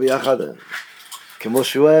יוצא איתו ביחד, כמו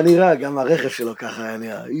שהוא היה נראה, גם הרכב שלו ככה היה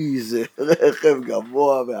נראה, איזה רכב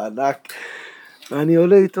גבוה וענק, ואני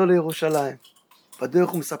עולה איתו לירושלים. בדרך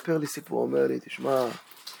הוא מספר לי סיפור, הוא אומר לי, תשמע,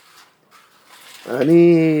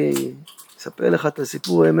 אני אספר לך את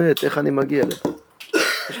הסיפור האמת, איך אני מגיע לפה.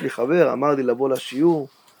 יש לי חבר, אמר לי לבוא לשיעור,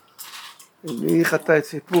 אני חטא את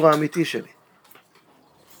סיפור האמיתי שלי.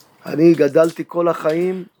 אני גדלתי כל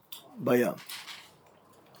החיים בים.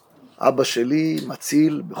 אבא שלי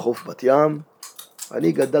מציל בחוף בת ים,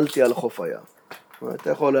 אני גדלתי על חוף הים. אתה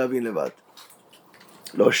יכול להבין לבד.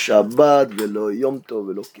 לא שבת ולא יום טוב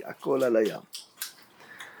ולא... הכל על הים.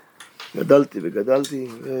 גדלתי וגדלתי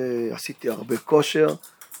ועשיתי הרבה כושר.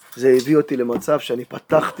 זה הביא אותי למצב שאני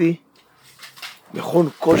פתחתי מכון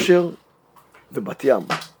כושר בבת ים. הוא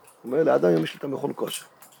אומר לי, עדיין יש לי את המכון כושר.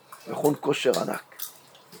 מכון כושר ענק.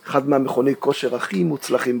 אחד מהמכוני כושר הכי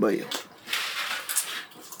מוצלחים בעיר.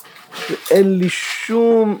 ואין לי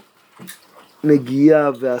שום נגיעה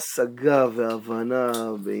והשגה והבנה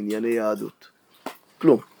בענייני יהדות.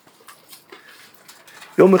 כלום.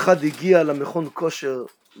 יום אחד הגיע למכון כושר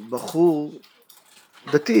בחור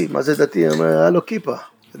דתי. מה זה דתי? היה לו כיפה.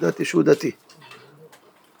 ידעתי שהוא דתי.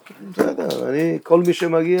 בסדר, כל מי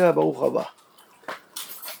שמגיע, ברוך הבא.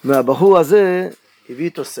 מהבחור הזה הביא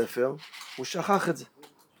איתו ספר, הוא שכח את זה.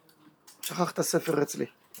 שכח את הספר אצלי.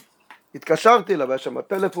 התקשרתי אליו, היה שם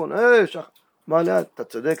טלפון, מה ליד? אתה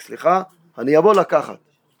צודק, סליחה, אני אבוא לקחת.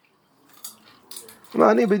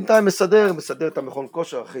 אני בינתיים מסדר את המכון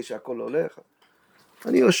כושר אחרי שהכל הולך.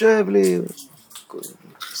 אני יושב לי,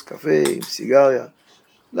 קפה עם סיגריה,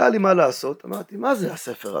 לא היה לי מה לעשות. אמרתי, מה זה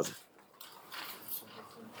הספר הזה?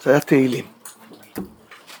 זה היה תהילים.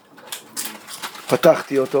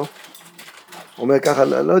 פתחתי אותו, אומר ככה,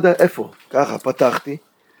 לא יודע איפה, ככה פתחתי,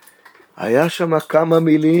 היה שם כמה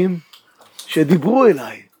מילים שדיברו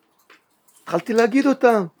אליי. התחלתי להגיד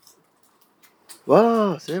אותם.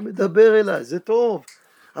 וואו, זה מדבר אליי, זה טוב.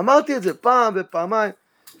 אמרתי את זה פעם ופעמיים.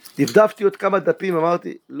 דפדפתי עוד כמה דפים,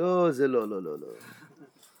 אמרתי, לא, זה לא.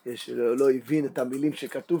 לא הבין את המילים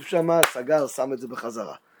שכתוב שם, סגר, שם את זה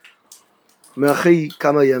בחזרה. מאחרי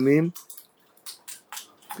כמה ימים,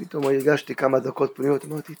 פתאום הרגשתי כמה דקות פנויות,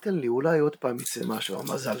 אמרתי, תן לי, אולי עוד פעם יצא משהו,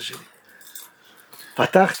 המזל שלי.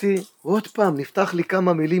 פתחתי, עוד פעם, נפתח לי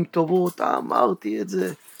כמה מילים טובות, אמרתי את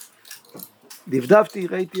זה. דפדפתי,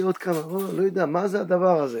 ראיתי עוד כמה, לא יודע, מה זה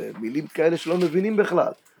הדבר הזה? מילים כאלה שלא מבינים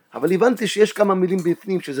בכלל. אבל הבנתי שיש כמה מילים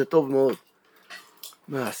בפנים שזה טוב מאוד.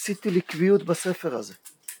 עשיתי לי קביעות בספר הזה.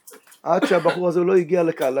 עד שהבחור הזה לא הגיע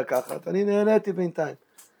לקחת, אני נהניתי בינתיים.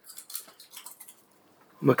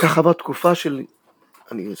 ככה עבר תקופה של,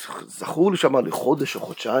 זכור לי שאמר לי חודש או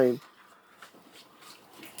חודשיים.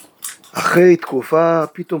 אחרי תקופה,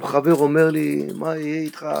 פתאום חבר אומר לי, מה יהיה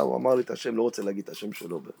איתך? הוא אמר לי את השם, לא רוצה להגיד את השם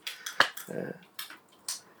שלו.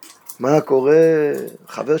 מה קורה?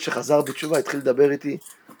 חבר שחזר בתשובה, התחיל לדבר איתי.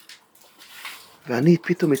 ואני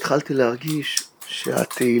פתאום התחלתי להרגיש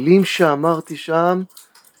שהתהילים שאמרתי שם,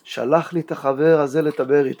 שלח לי את החבר הזה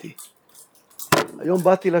לדבר איתי. היום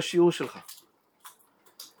באתי לשיעור שלך.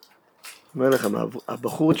 אומר לכם,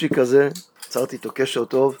 הבחורצ'יק הזה, יצרתי איתו קשר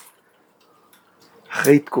טוב,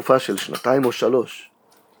 אחרי תקופה של 2 או 3,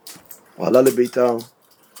 הוא עלה לביתר,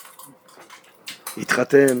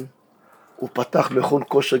 התחתן, הוא פתח מכון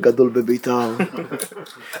כושר גדול בביתר,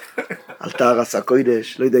 על תערס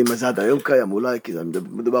הקוידש, לא יודע אם זה עד היום קיים, אולי, כי זה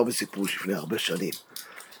מדובר בסיפור לפני הרבה שנים.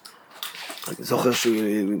 אני זוכר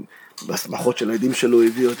שבסמכות של הילדים שלו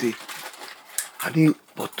הביא אותי. אני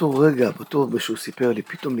באותו רגע, שהוא סיפר לי,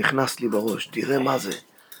 פתאום נכנס לי בראש, תראה מה זה.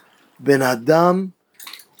 בן אדם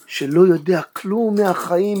שלא יודע כלום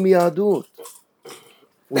מהחיים, מיהדות.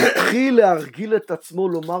 הוא התחיל להרגיל את עצמו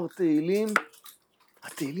לומר תהילים,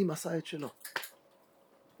 התהילים עשה את שלו.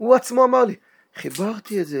 הוא עצמו אמר לי,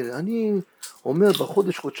 חיברתי את זה, אני אומר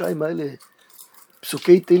חודשיים האלה,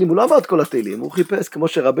 פסוקי תהילים, הוא לא אמר את כל התהילים, הוא חיפש כמו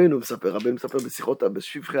שרבנו מספר בשיחות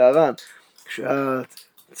בשפחי הר"ן, כשהיה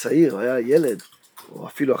צעיר, היה ילד, או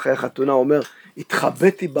אפילו אחרי החתונה, הוא אומר,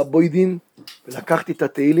 התחבאתי בבוידים ולקחתי את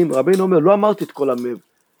התהילים, רבנו אומר, לא אמרתי את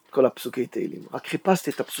כל הפסוקי תהילים, רק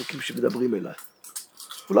חיפשתי את הפסוקים שמדברים אליי.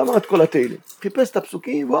 הוא לא אמר את כל התהילים, חיפש את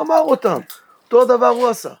הפסוקים והוא אמר אותם, אותו דבר הוא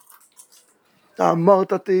עשה. אתה אמר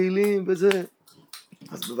את התהילים וזה,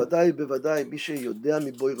 אז בוודאי, מי שיודע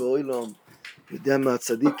מבוי ואוילום, יודע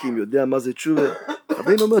מהצדיקים, יודע מה זה תשובה,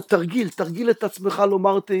 רבינו אומר, תרגיל את עצמך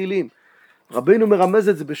לומר תהילים. רבינו מרמז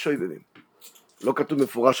את זה בשובבים. לא כתוב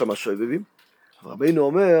מפורש שם שובבים, אבל רבינו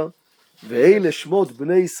אומר, ואלה שמות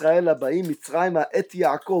בני ישראל הבאים מצרימה את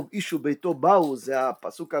יעקב איש וביתו באו, זה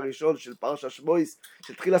הפסוק הראשון של פרשת שמואס,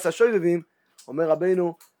 של תחילת השובבים, אומר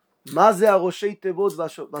רבינו, מה זה הראשי תיבות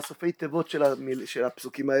והסופי תיבות של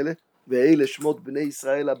הפסוקים האלה? ואלה שמות בני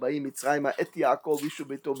ישראל הבאים מצרימה את יעקב איש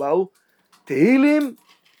וביתו באו, תהילים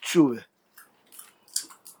תשובה.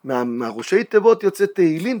 מהראשי תיבות יוצא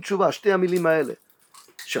תהילים תשובה, שתי המילים האלה.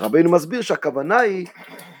 שרבינו מסביר שהכוונה היא,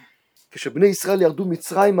 כשבני ישראל ירדו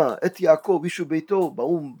מצרימה את יעקב איש וביתו,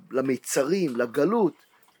 באו למיצרים, לגלות,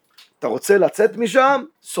 אתה רוצה לצאת משם?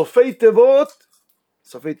 סופי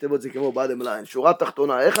תיבות זה כמו באדם ליין, שורה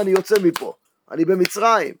תחתונה, איך אני יוצא מפה? אני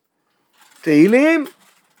במצרים. תהילים,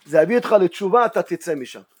 זה יביא אותך לתשובה, אתה תצא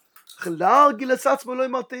משם. להרגיל את עצמו לא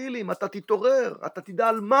אמר תהילים, אתה תתעורר, אתה תדע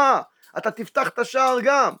על מה, אתה תפתח את השער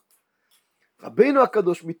גם. רבינו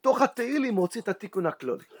הקדוש מתוך התהילים הוציא את התיקון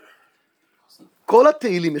הכללי. כל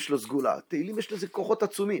התהילים יש לו סגולה, תהילים יש לזה כוחות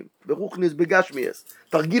עצומים, ברוחניס, בגשמיאס,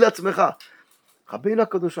 תרגיל עצמך. רבינו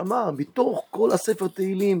הקדוש אמר, מתוך כל הספר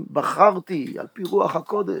תהילים בחרתי על פי רוח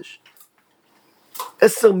הקודש,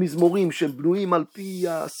 10 מזמורים שבנויים על פי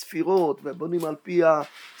הספירות, ובנויים על פי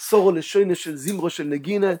הסורו לשוינה של זמרו של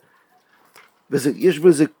נגינה, ויש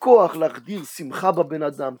בזה כוח להחדיר שמחה בבן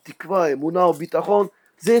אדם, תקווה, אמונה או ביטחון,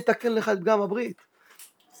 זה יתקן לך את פגם הברית.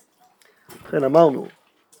 לכן אמרנו,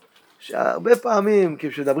 שהרבה פעמים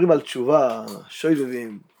כשמדברים על תשובה,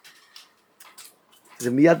 שויבבים,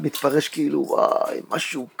 זה מיד מתפרש כאילו, וואי,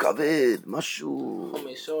 משהו כבד, משהו...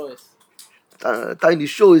 טייני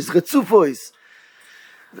שויס, רצופויס,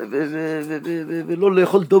 ולא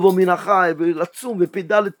לאכול דובו מן החי, ולצום,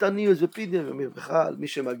 ופידל לתניוס, ופידל, ובכלל, מי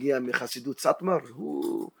שמגיע מחסידות סטמר,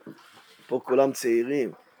 פה כולם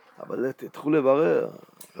צעירים, אבל תתחו לברר,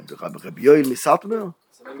 רבי יואל מסטמר,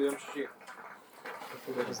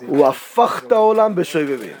 הוא הפך את העולם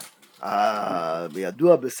בשובבים.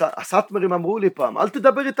 בידוע, הסטמרים אמרו לי פעם, אל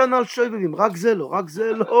תדבר איתנו על שובבים, רק זה לא, רק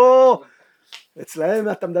זה לא.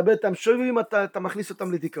 אצלהם אתה מדבר איתם שובבים, אתה מכניס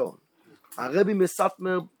אותם לדיכאון. הרבי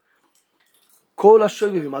מסטמר, כל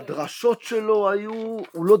השובבים, הדרשות שלו היו,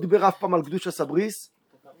 הוא לא דיבר אף פעם על קדוש הסבריס,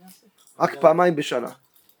 רק פעמיים בשנה.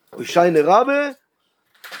 הוא שיינה רבה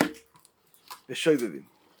ושובבים.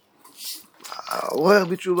 עורר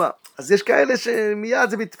בתשובה. אז יש כאלה שמיד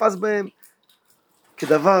זה מתפס בהם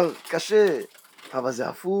כדבר קשה, אבל זה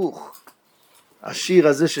הפוך. השיר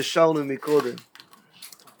הזה ששרנו מקודם,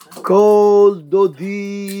 כל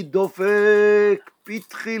דודי דופק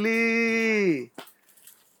פתחי לי,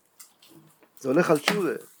 זה הולך על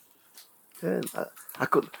תשובה. כן,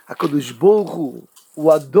 הקדוש ברוך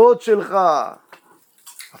הוא הדוד שלך,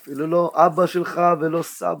 אפילו לא אבא שלך ולא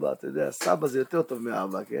סבא, אתה יודע, סבא זה יותר טוב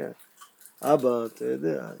מאבא, כן? אבא, אתה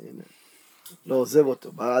יודע, הנה, לא עוזב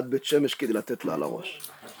אותו, בא עד בית שמש כדי לתת לו על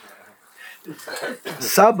הראש.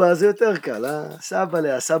 סבא זה יותר קל,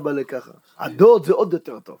 סבא לככה. הדוד זה עוד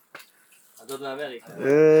יותר טוב. הדוד לאמריקה.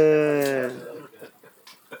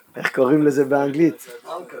 איך קוראים לזה באנגלית?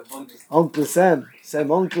 אונקל סם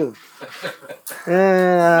אונקל.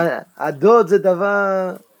 הדוד זה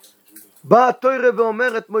דבר... בא התורה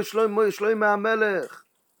ואומרת מוישלוי מהמלך,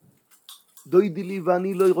 דוידי לי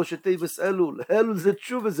ואני לא ירושתי וסאלול. אלול זה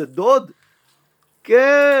תשובה, זה דוד.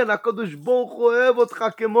 כן, הקדוש ברוך הוא אוהב אותך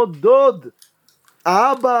כמו דוד.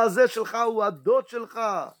 האבא הזה שלך הוא הדוד שלך.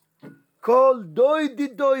 כל דוידי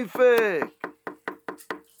דויפק,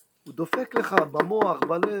 הוא דופק לך במוח,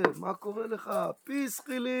 בלב. מה קורה לך?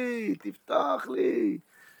 פיסחי לי, תפתח לי.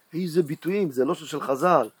 איזה ביטויים, זה לא של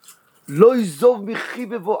חז"ל. לא יזוב מחי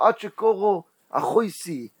בבוא עד שקורו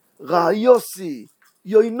אחויסי, רעיוסי,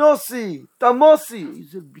 יוינוסי, תמוסי.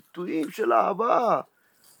 איזה ביטויים של אהבה.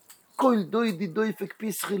 כל דוידי דויפק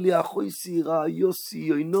פיסחי לי, אחויסי, רעיוסי,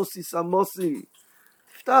 יוינוסי, סמוסי.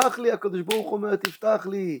 תפתח לי, הקדוש ברוך אומר, תפתח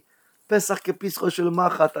לי. פסח כפיסחו של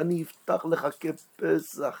מחט, אני אפתח לך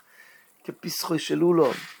כפסח, כפיסחו של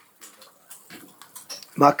אולון.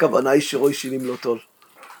 מה הכוונה היא שרוי שינים לא טול?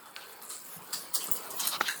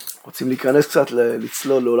 רוצים להיכנס קצת,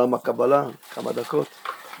 לצלול לעולם הקבלה, כמה דקות?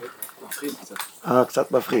 מפחיד קצת.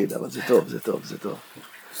 קצת מפחיד, אבל זה טוב, זה טוב, זה טוב.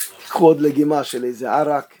 תקחו עוד לגימה של איזה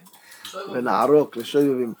ערק, ונערוק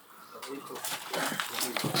לשויבים.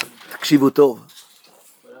 תקשיבו טוב.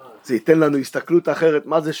 זה ייתן לנו הסתכלות אחרת,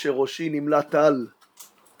 מה זה שראשי נמלט על?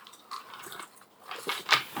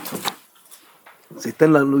 זה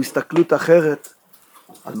ייתן לנו הסתכלות אחרת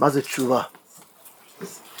על מה זה תשובה.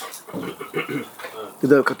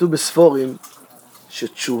 כתוב בספורים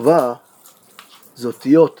שתשובה זה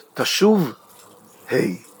אותיות תשוב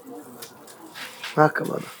היי. מה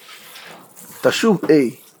הכוונה? תשוב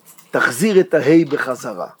היי, תחזיר את ההי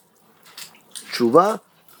בחזרה. תשובה,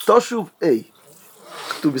 תשוב היי.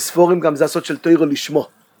 כתוב בספורים גם זה הסוד של תורה לשמו.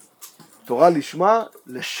 תורה לשמה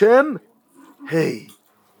לשם היי.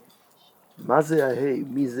 מה זה ההי?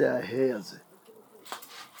 מי זה ההי הזה?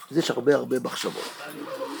 יש הרבה מחשבות.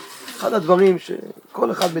 אחד הדברים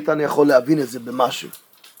שכל אחד מאיתנו יכול להבין את זה במשהו.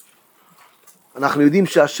 אנחנו יודעים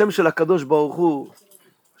שהשם של הקדוש ברוך הוא,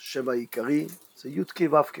 השם העיקרי, זה י' כ'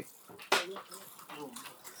 ו' כ'.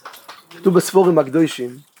 כתוב בספורים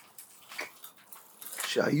הקדושים,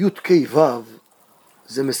 שהי' כ' ו'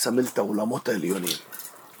 זה מסמל את העולמות העליונים.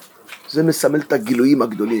 זה מסמל את הגילויים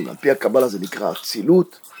הגדולים. על פי הקבלה זה נקרא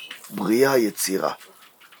אצילות, בריאה, יצירה.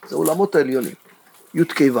 זה עולמות העליונים. י'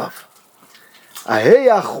 כ' ו'. ההי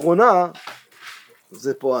האחרונה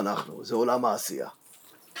זה פה אנחנו, זה עולם העשייה.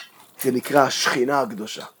 זה נקרא השכינה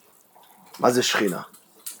הקדושה. מה זה שכינה?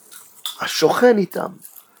 השוכן איתם.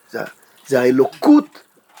 זה האלוקות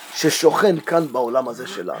ששוכן כאן בעולם הזה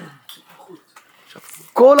שלנו. עכשיו,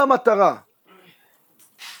 כל המטרה,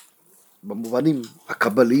 במובנים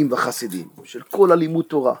הקבליים והחסידיים, של כל הלימוד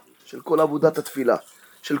תורה, של כל עבודת התפילה,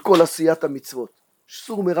 של כל עשיית המצוות,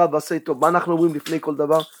 סור מרע ועשה טוב, מה אנחנו אומרים לפני כל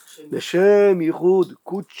דבר? לשם ייחוד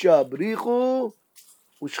קודשא בריחו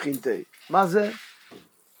ושכינתי. מה זה?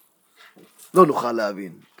 לא נוכל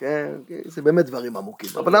להבין, כן? זה באמת דברים עמוקים,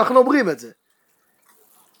 אבל אנחנו אומרים את זה.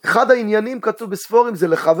 אחד העניינים כתוב בספורים זה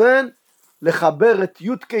לכוון, לחבר את י'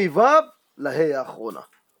 כ' ו' לה' האחרונה.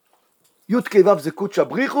 י' כ' ו' זה קודשא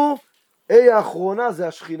בריחו, ה' האחרונה זה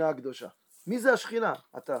השכינה הקדושה. מי זה השכינה?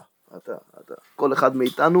 אתה. כל אחד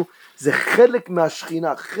מאיתנו זה חלק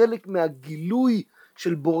מהשכינה, חלק מהגילוי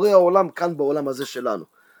של בורא העולם כאן בעולם הזה שלנו.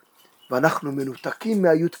 ואנחנו מנותקים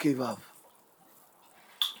מהי' כ' ו'.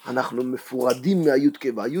 אנחנו מפורדים מהי' כ'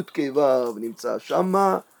 ו'. הי' כ' ו' נמצא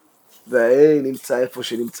שמה, והה' נמצא איפה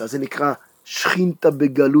שנמצא. זה נקרא שכינתא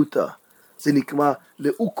בגלותא. זה נקרא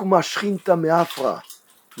לאוקמה שכינתא מאפרא.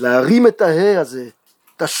 להרים את הה' הזה.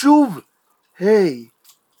 תשוב ה',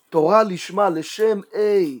 תורה לשמה לשם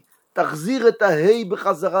ה', תחזיר את הה'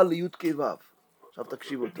 בחזרה לי' כ' ו'. עכשיו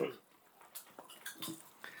תקשיבו טוב.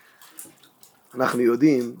 אנחנו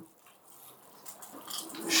יודעים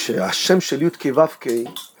שהשם של י' כ' ו' כ'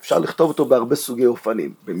 אפשר לכתוב אותו בהרבה סוגי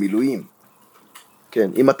אופנים, במילואים.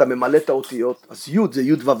 כן, אם אתה ממלא את האותיות, אז י' זה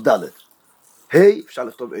י' ו' ד'. ה' אפשר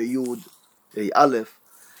לכתוב י', א'.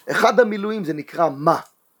 אחד המילואים זה נקרא מה,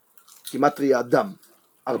 גימטריה אדם,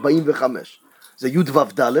 45. זה י' ו'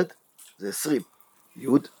 ד', זה 20. י'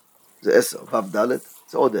 זה 10, ו' ד'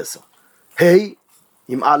 זה עוד 10. ה'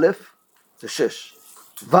 עם א' זה 6.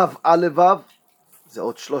 ו' א' ו' זה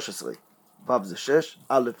עוד 13. ו' זה 6,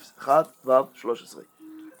 א' זה 1, ו' 13.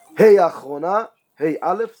 ה' האחרונה, ה'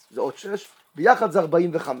 א' זה עוד 6, ביחד זה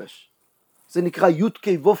 45. זה נקרא י'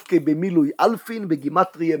 כ' ו' כ' במילוי אלפין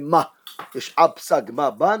בגימטריה מה. יש אב פסג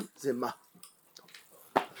מה בן, זה מה.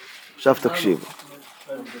 עכשיו תקשיבו.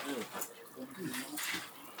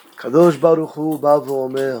 קדוש ברוך הוא בא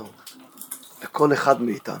ואומר לכל אחד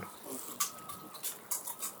מאיתנו,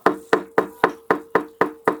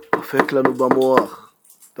 דופק לנו במוח,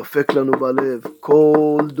 דופק לנו בלב,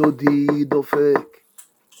 כל דודי דופק,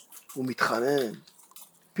 הוא מתחנן,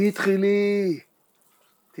 פתחי לי,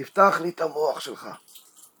 תפתח לי את המוח שלך,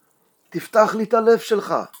 תפתח לי את הלב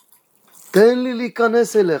שלך, תן לי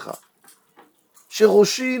להיכנס אליך,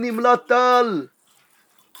 שראשי נמלא טל,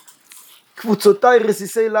 קבוצותיי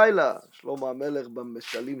רסיסי לילה. שלמה המלך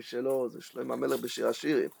במשלים שלו, זה שלמה המלך בשיר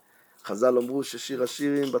השירים. חז"ל אמרו ששיר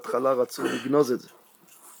השירים בהתחלה רצו לגנוז את זה.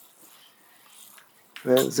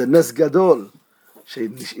 זה נס גדול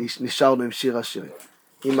שנשארנו עם שיר השירים.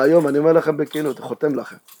 אם היום, אני אומר לכם בכנות, חותם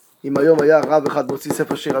לכם, אם היום היה רב אחד מוציא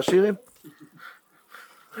ספר שיר השירים,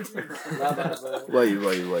 וואי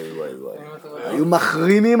וואי וואי וואי וואי, היו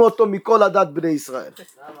מחרימים אותו מכל הדת בני ישראל.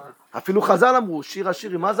 אפילו חז"ל אמרו, שיר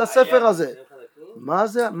השירים, מה זה הספר הזה?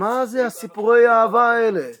 מה זה הסיפורי האהבה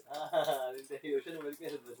האלה?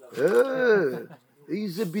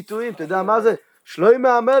 איזה ביטויים, אתה יודע מה זה?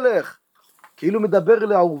 שלמה המלך, כאילו מדבר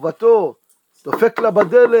לאהובתו, דופק לה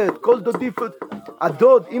בדלת, כל דודי,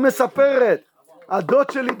 הדוד, היא מספרת, הדוד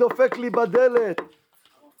שלי דופק לי בדלת,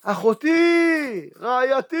 אחותי,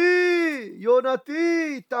 רעייתי,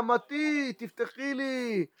 יונתי, תמתי, תפתחי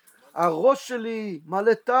לי, הראש שלי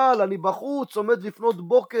מלא טל, אני בחוץ, עומד לפנות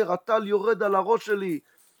בוקר, הטל יורד על הראש שלי,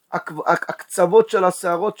 הקצוות של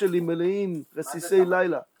השערות שלי מלאים רסיסי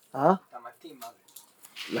לילה. תמתי, מה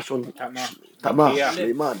זה? לשון תמה,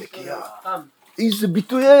 שלימה, נקייה. איזה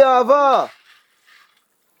ביטויי אהבה.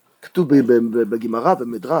 כתוב בגמרא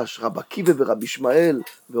במדרש, רב עקיבא ורבי ישמעאל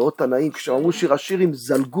ועוד תנאים, כשאמרו שיר השירים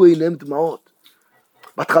זלגו אליהם דמעות.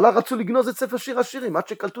 בהתחלה רצו לגנוז את ספר שיר השירים, עד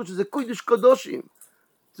שקלטו שזה קודש קדושים.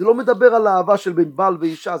 זה לא מדבר על האהבה של בין בעל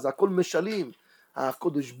ואישה, זה הכל משלים.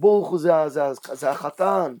 הקודש ברוך הוא זה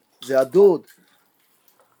החתן, זה הדוד.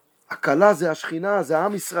 הכלה זה השכינה, זה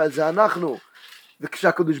עם ישראל, זה אנחנו.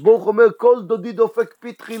 וכשהקודש ברוך אומר כל דודי דופק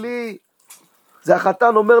פתחי לי, זה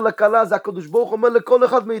החתן אומר לכלה, זה הקדוש ברוך אומר לכל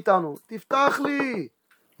אחד מאיתנו, תפתח לי.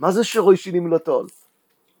 מה זה שראשי נמלא טל?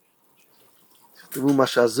 תראו מה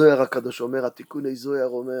שהזוהר הקדוש אומר, התיקוני זוהר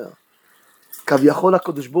אומר, כביכול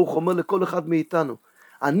הקדוש ברוך אומר לכל אחד מאיתנו,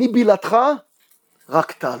 אני בלעדך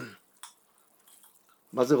רק טל.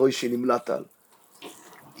 מה זה ראשי נמלא טל?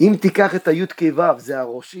 אם תיקח את הי' כ' ו', זה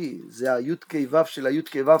הראשי, זה הי' כ' ו' של הי'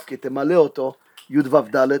 כ' ו', כי תמלא אותו, י'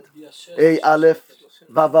 ו' ד', ה' א',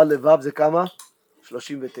 ו' א' ו' זה כמה?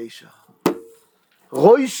 39.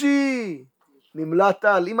 רוישי נמלא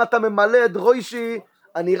טל. אם אתה ממלא את רוישי,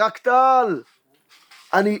 אני רק טל.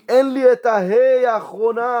 אין לי את ההי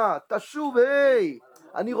האחרונה, תשוב היי.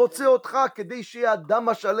 אני רוצה אותך כדי שיהיה אדם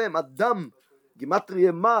השלם, אדם,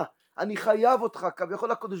 גימטריה מה? אני חייב אותך,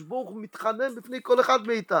 כביכול הקדוש ברוך הוא מתחנן בפני כל אחד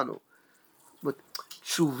מאיתנו. זאת אומרת,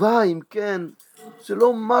 תשובה, אם כן, זה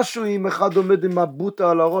לא משהו אם אחד עומד עם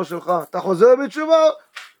הבוטה על הראש שלך, אתה חוזר בתשובה?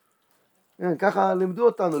 כן, ככה לימדו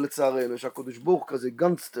אותנו לצערנו, שהקדוש ברוך כזה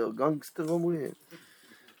גנגסטר אומרים.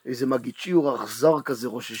 איזה מגיד שיעור אכזר כזה,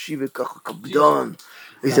 ראששי וככה קפדן,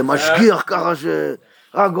 איזה משגיח ככה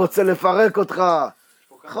שרק רוצה לפרק אותך,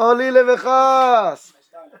 חלילה וחס,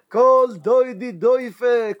 כל דוידי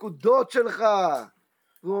דויפק הוא דוד שלך,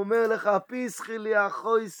 הוא אומר לך, פיסחי לי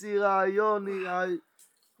אחויסי רעיוני,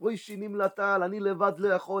 רואי שינים לטל, אני לבד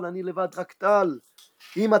לא יכול, אני לבד רק טל,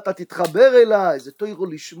 אם אתה תתחבר אליי, זה תוירו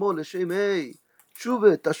לשמו לשם היי,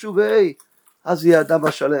 תשוב היי, אז יהיה אדם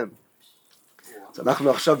השלם. אז אנחנו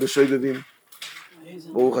עכשיו בשובבים,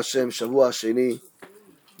 ברוך השם, שבוע השני,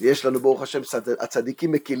 ויש לנו ברוך השם,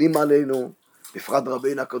 הצדיקים מקילים עלינו, בפרט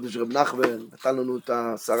רבינו הקדוש רב נחמן, נתן לנו את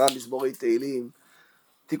 10 מזמורי תהילים,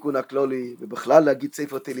 תיקון הכלולי, ובכלל להגיד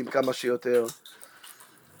ספר תהילים כמה שיותר.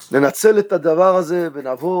 ננצל את הדבר הזה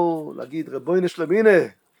ונבוא להגיד, רבוינו שלום, הנה,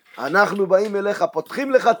 אנחנו באים אליך,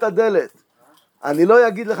 פותחים לך את הדלת. אני לא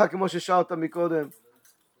אגיד לך כמו ששרת מקודם,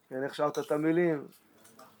 כן, איך שרת את המילים?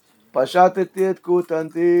 פשטתי את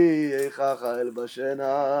קוטנתי, איכך אל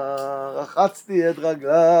בשינה, רחצתי את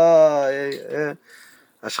רגליי.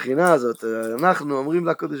 השכינה הזאת, אנחנו אומרים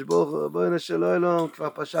לקדוש ברוך הוא, בואי נשאלו אלוהים, כבר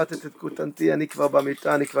פשטת את קוטנתי, אני כבר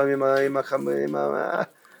במיטה, אני כבר עם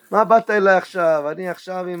מה באת אליי עכשיו? אני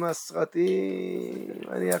עכשיו עם הסרטים,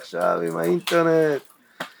 אני עכשיו עם האינטרנט,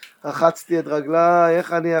 רחצתי את רגליי,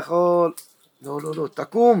 איך אני יכול? לא,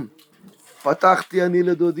 תקום. פתחתי אני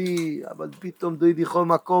לדודי, אבל פתאום דודי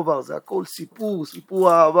חום הכובר, זה הכל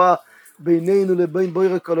סיפור אהבה בינינו לבין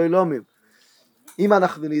בורא כל העולמים. אם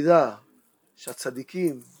אנחנו נדע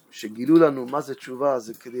שהצדיקים שגילו לנו מה זה תשובה,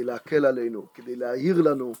 זה כדי להקל עלינו, כדי להעיר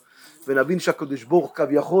לנו, ונבין שהקדוש ברוך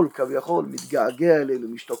כביכול מתגעגע אלינו,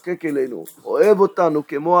 משתוקק אלינו, אוהב אותנו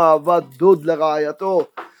כמו אהבת דוד לרעייתו,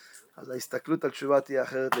 אז ההסתכלות על תשובה תהיה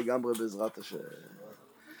אחרת לגמרי בעזרת השם.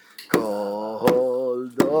 כל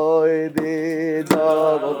דוידי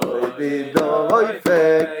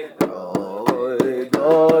דויפק, כל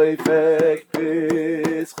דויפק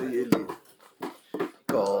פסחילי,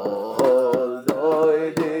 כל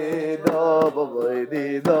דוידי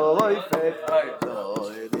דויפק,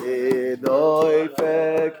 דוידי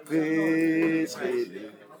דויפק פסחילי,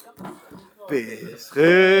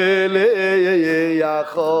 פסחילי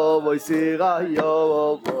יחוב ויסירה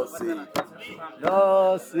יובוסי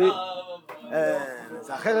נוסי.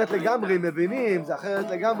 זה אחרת לגמרי, מבינים? זה אחרת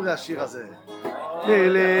לגמרי השיר הזה.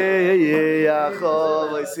 מילי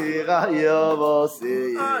יחוב ויסירה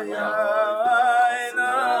יובוסי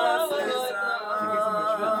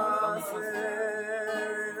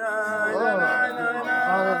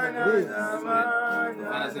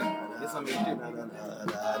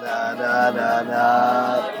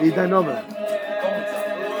wie dein Name?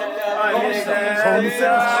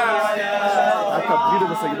 Hat der Bruder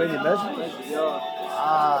was gewinnt in Mesh?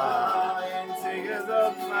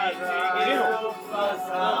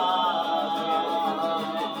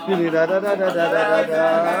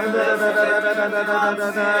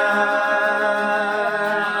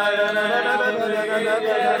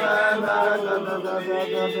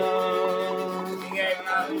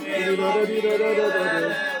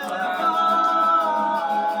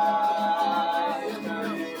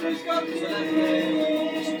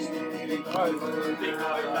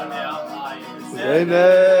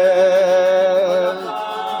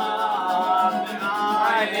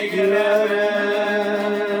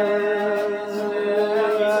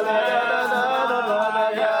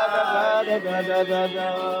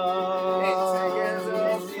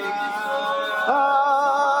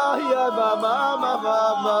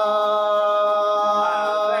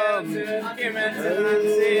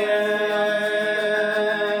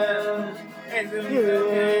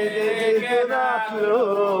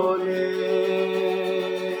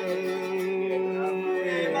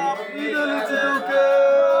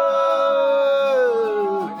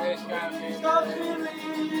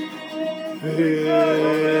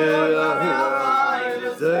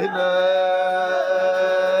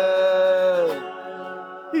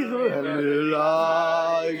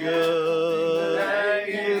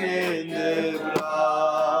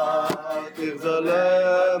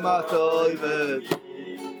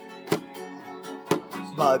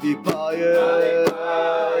 Body fire,